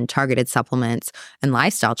nutrition, targeted supplements, and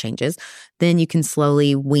lifestyle changes, then you can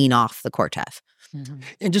slowly wean off the Cortef. Mm-hmm.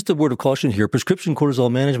 And just a word of caution here, prescription cortisol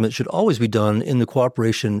management should always be done in the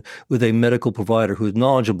cooperation with a medical provider who is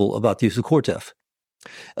knowledgeable about the use of Cortef.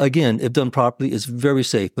 Again, if done properly, it's very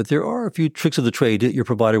safe, but there are a few tricks of the trade that your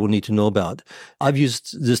provider will need to know about. I've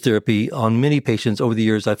used this therapy on many patients over the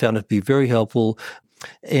years. I found it to be very helpful,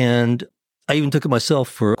 and I even took it myself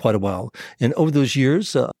for quite a while. And over those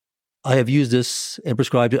years, I have used this and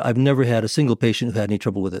prescribed it. I've never had a single patient who had any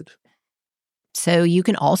trouble with it. So you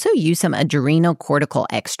can also use some adrenal cortical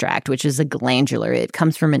extract, which is a glandular. It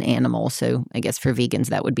comes from an animal. So I guess for vegans,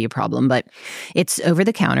 that would be a problem. But it's over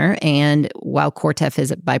the counter. And while Cortef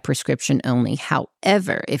is by prescription only,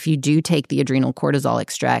 however, if you do take the adrenal cortisol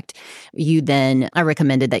extract, I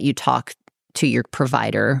recommended that you talk to your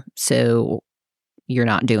provider so you're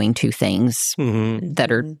not doing two things that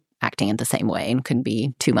are acting in the same way and could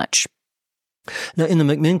be too much. Now, in the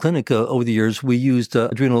McMinn Clinic over the years, we used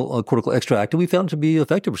adrenal cortical extract, and we found it to be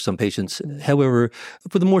effective for some patients. However,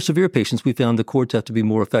 for the more severe patients, we found the Cortef to be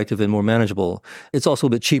more effective and more manageable. It's also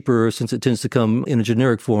a bit cheaper since it tends to come in a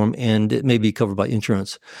generic form, and it may be covered by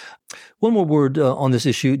insurance. One more word on this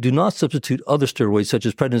issue. Do not substitute other steroids such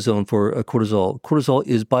as prednisone for cortisol. Cortisol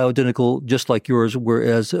is bioidentical, just like yours,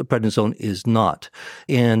 whereas prednisone is not.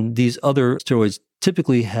 And these other steroids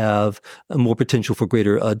typically have a more potential for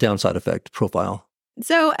greater downside effect profile.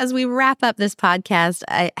 So as we wrap up this podcast,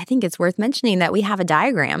 I think it's worth mentioning that we have a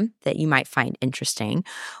diagram that you might find interesting,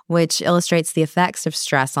 which illustrates the effects of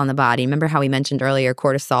stress on the body. Remember how we mentioned earlier,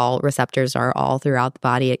 cortisol receptors are all throughout the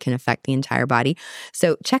body. It can affect the entire body.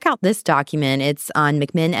 So check out this document. It's on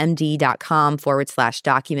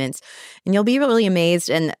mcminnmd.com/documents. And you'll be really amazed.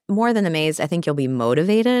 And more than amazed, I think you'll be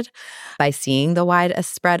motivated by seeing the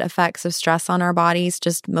widespread effects of stress on our bodies,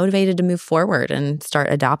 just motivated to move forward and start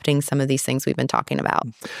adopting some of these things we've been talking about.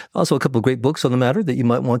 Also, a couple of great books on the matter that you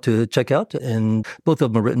might want to check out, and both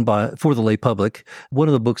of them are written for the lay public. One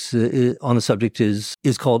of the books on the subject is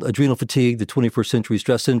called Adrenal Fatigue, the 21st Century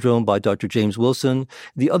Stress Syndrome by Dr. James Wilson.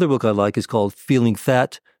 The other book I like is called Feeling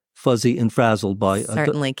Fat, Fuzzy, and Frazzled by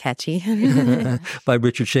certainly catchy by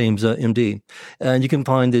Richard Shames, MD. And you can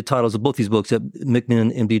find the titles of both these books at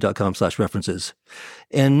mcminnmd.com/references.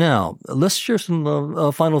 And now let's share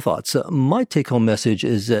some final thoughts. My take-home message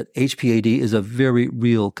is that HPAD is a very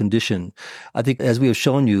real condition. I think, as we have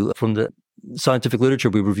shown you from the scientific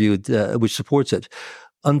literature we reviewed, which supports it.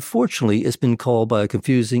 Unfortunately, it's been called by a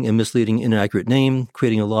confusing and misleading inaccurate name,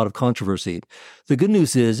 creating a lot of controversy. The good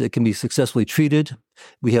news is it can be successfully treated.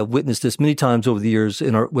 We have witnessed this many times over the years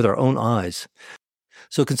with our own eyes.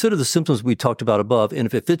 So consider the symptoms we talked about above, and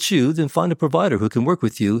if it fits you, then find a provider who can work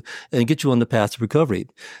with you and get you on the path to recovery.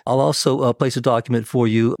 I'll also place a document for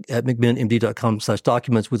you at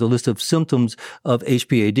mcminnmd.com/documents with a list of symptoms of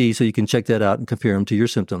HPAD, so you can check that out and compare them to your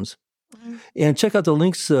symptoms. And check out the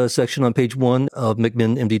links section on page 1 of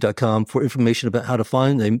mcminnmd.com for information about how to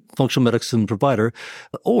find a functional medicine provider,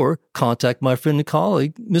 or contact my friend and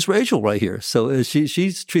colleague, Miss Rachel, right here. So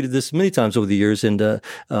she's treated this many times over the years, and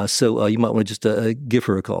so you might want to just give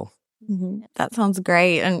her a call. Mm-hmm. That sounds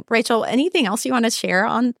great. And Rachel, anything else you want to share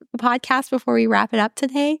on the podcast before we wrap it up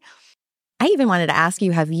today? I even wanted to ask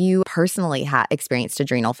you, have you personally experienced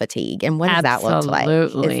adrenal fatigue? And what does that look like?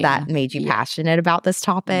 Has that made you passionate about this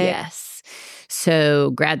topic? Yes. So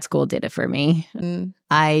grad school did it for me.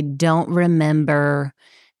 I don't remember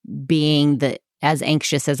being as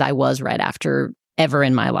anxious as I was ever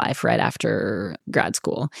in my life, right after grad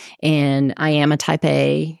school. And I am a type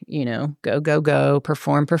A, go,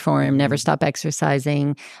 perform, never stop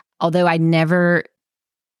exercising. Although I never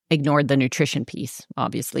ignored the nutrition piece,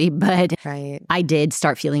 obviously, but I did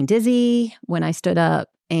start feeling dizzy when I stood up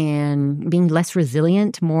and being less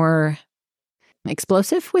resilient, more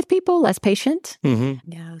explosive with people, less patient.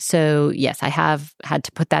 Mm-hmm. Yeah. So yes, I have had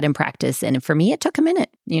to put that in practice. And for me, it took a minute.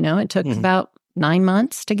 It took about 9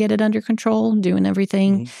 months to get it under control, doing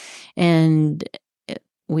everything. And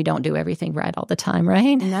we don't do everything right all the time,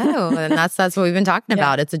 right? No, and that's what we've been talking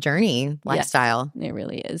about. It's a journey, lifestyle. Yes, it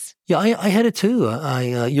really is. Yeah, I had it too.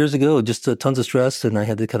 I years ago, just tons of stress, and I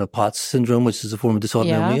had the kind of POTS syndrome, which is a form of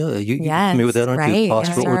dysautonomia. You familiar with that, aren't you?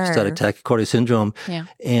 Postural orthostatic tachycardia syndrome. Yeah.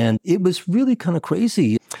 And it was really kind of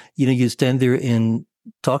crazy. You stand there and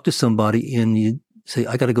talk to somebody, and say,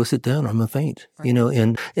 I got to go sit down or I'm going to faint,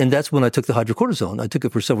 and that's when I took the hydrocortisone. I took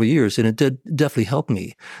it for several years and it did definitely help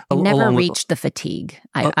me. Never reached the fatigue.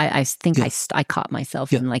 I think I caught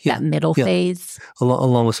myself in that middle phase.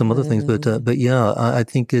 Along with some other things. But yeah, I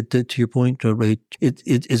think to your point, Rach,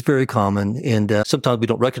 it's very common. And sometimes we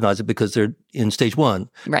don't recognize it because they're in stage 1.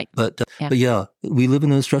 Right. But yeah, we live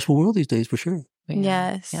in a stressful world these days for sure.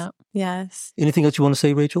 Yes. Yeah. Yes. Anything else you want to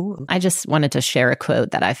say, Rachel? I just wanted to share a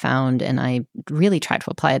quote that I found, and I really tried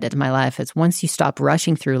to apply it to my life. It's, once you stop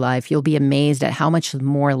rushing through life, you'll be amazed at how much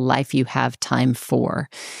more life you have time for.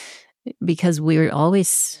 Because we're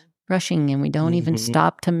always rushing and we don't even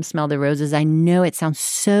stop to smell the roses. I know it sounds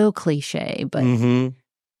so cliche, but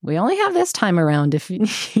we only have this time around, if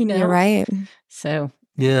you know. You're right. So.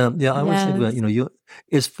 Yeah. I always think about, you,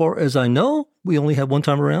 as far as I know, we only have one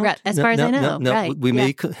time around. Right. As far as I know. Right. We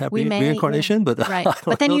may have reincarnation, but right.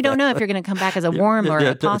 But then you don't know if you're going to come back as a worm or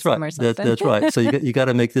a possum or something. That's right. So you got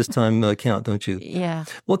to make this time count, don't you? Yeah.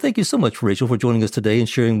 Well, thank you so much, Rachel, for joining us today and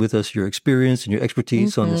sharing with us your experience and your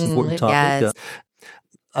expertise on this important topic. Yes.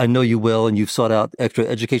 I know you well, and you've sought out extra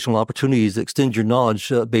educational opportunities that extend your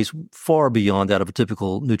knowledge base far beyond that of a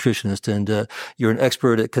typical nutritionist. And you're an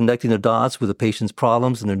expert at connecting the dots with a patient's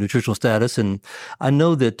problems and their nutritional status. And I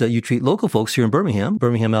know that you treat local folks here in Birmingham,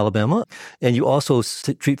 Alabama, and you also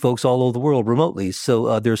treat folks all over the world remotely.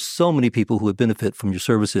 So there's so many people who would benefit from your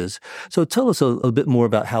services. So tell us a bit more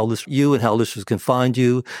about how you and how listeners can find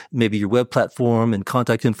you, maybe your web platform and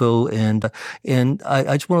contact info. And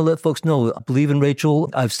I just want to let folks know, I believe in Rachel.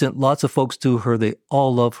 I've sent lots of folks to her. They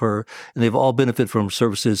all love her, and they've all benefited from her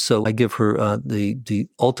services. So I give her the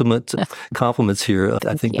ultimate compliments here.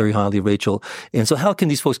 I think very highly of Rachel. And so how can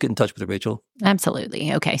these folks get in touch with her, Rachel?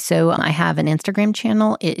 Absolutely. Okay. So I have an Instagram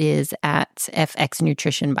channel. It is at FX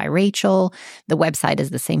Nutrition by Rachel. The website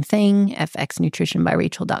is the same thing,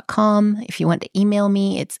 fxnutritionbyrachel.com. If you want to email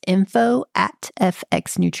me, it's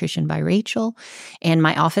info@fxnutritionbyrachel. And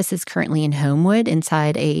my office is currently in Homewood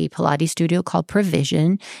inside a Pilates studio called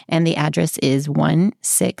Provision. And the address is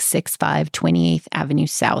 1665 28th Avenue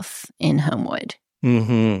South in Homewood.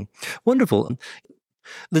 Wonderful.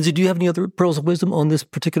 Lindsay, do you have any other pearls of wisdom on this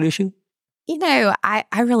particular issue? I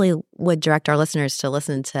really would direct our listeners to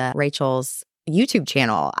listen to Rachel's YouTube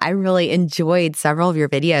channel. I really enjoyed several of your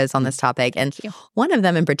videos on this topic. And one of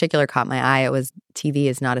them in particular caught my eye. It was TV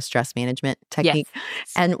is not a stress management technique.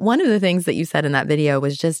 Yes. And one of the things that you said in that video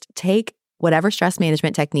was just take whatever stress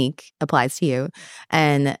management technique applies to you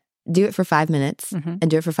and do it for 5 minutes and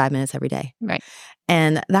do it for 5 minutes every day. Right.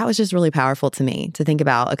 And that was just really powerful to me to think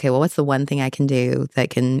about, okay, well, what's the one thing I can do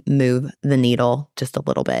that can move the needle just a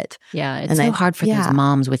little bit? Yeah. It's so hard for those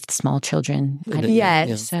moms with small children.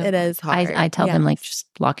 Yes, it is hard. I tell them, just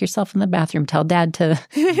lock yourself in the bathroom. Tell dad to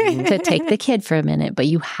take the kid for a minute, but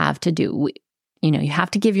you have to you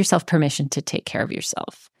have to give yourself permission to take care of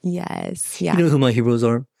yourself. Yes. Yeah. You know who my heroes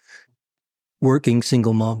are? Working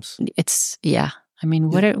single moms. I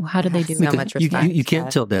mean, how do they do so it? much respect. You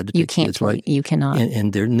can't tell dad to take kids, right? You cannot.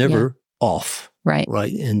 And they're never off. Right.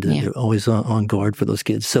 Right. And they're always on guard for those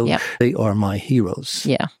kids. So they are my heroes.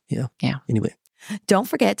 Yeah. Anyway. Don't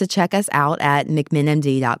forget to check us out at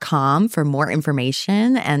mcminnmd.com for more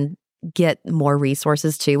information and get more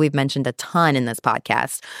resources too. We've mentioned a ton in this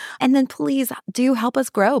podcast. And then please do help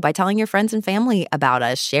us grow by telling your friends and family about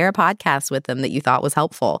us. Share a podcast with them that you thought was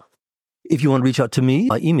helpful. If you want to reach out to me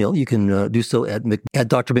by email, you can do so at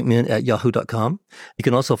drmcminn@yahoo.com. You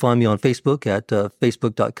can also find me on Facebook at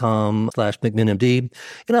facebook.com/McMinnMD.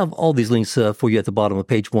 And I have all these links for you at the bottom of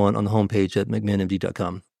page 1 on the homepage at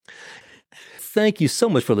McMinnMD.com. Thank you so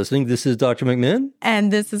much for listening. This is Dr. McMinn.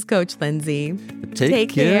 And this is Coach Lindsay.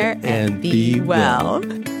 Take care and be well.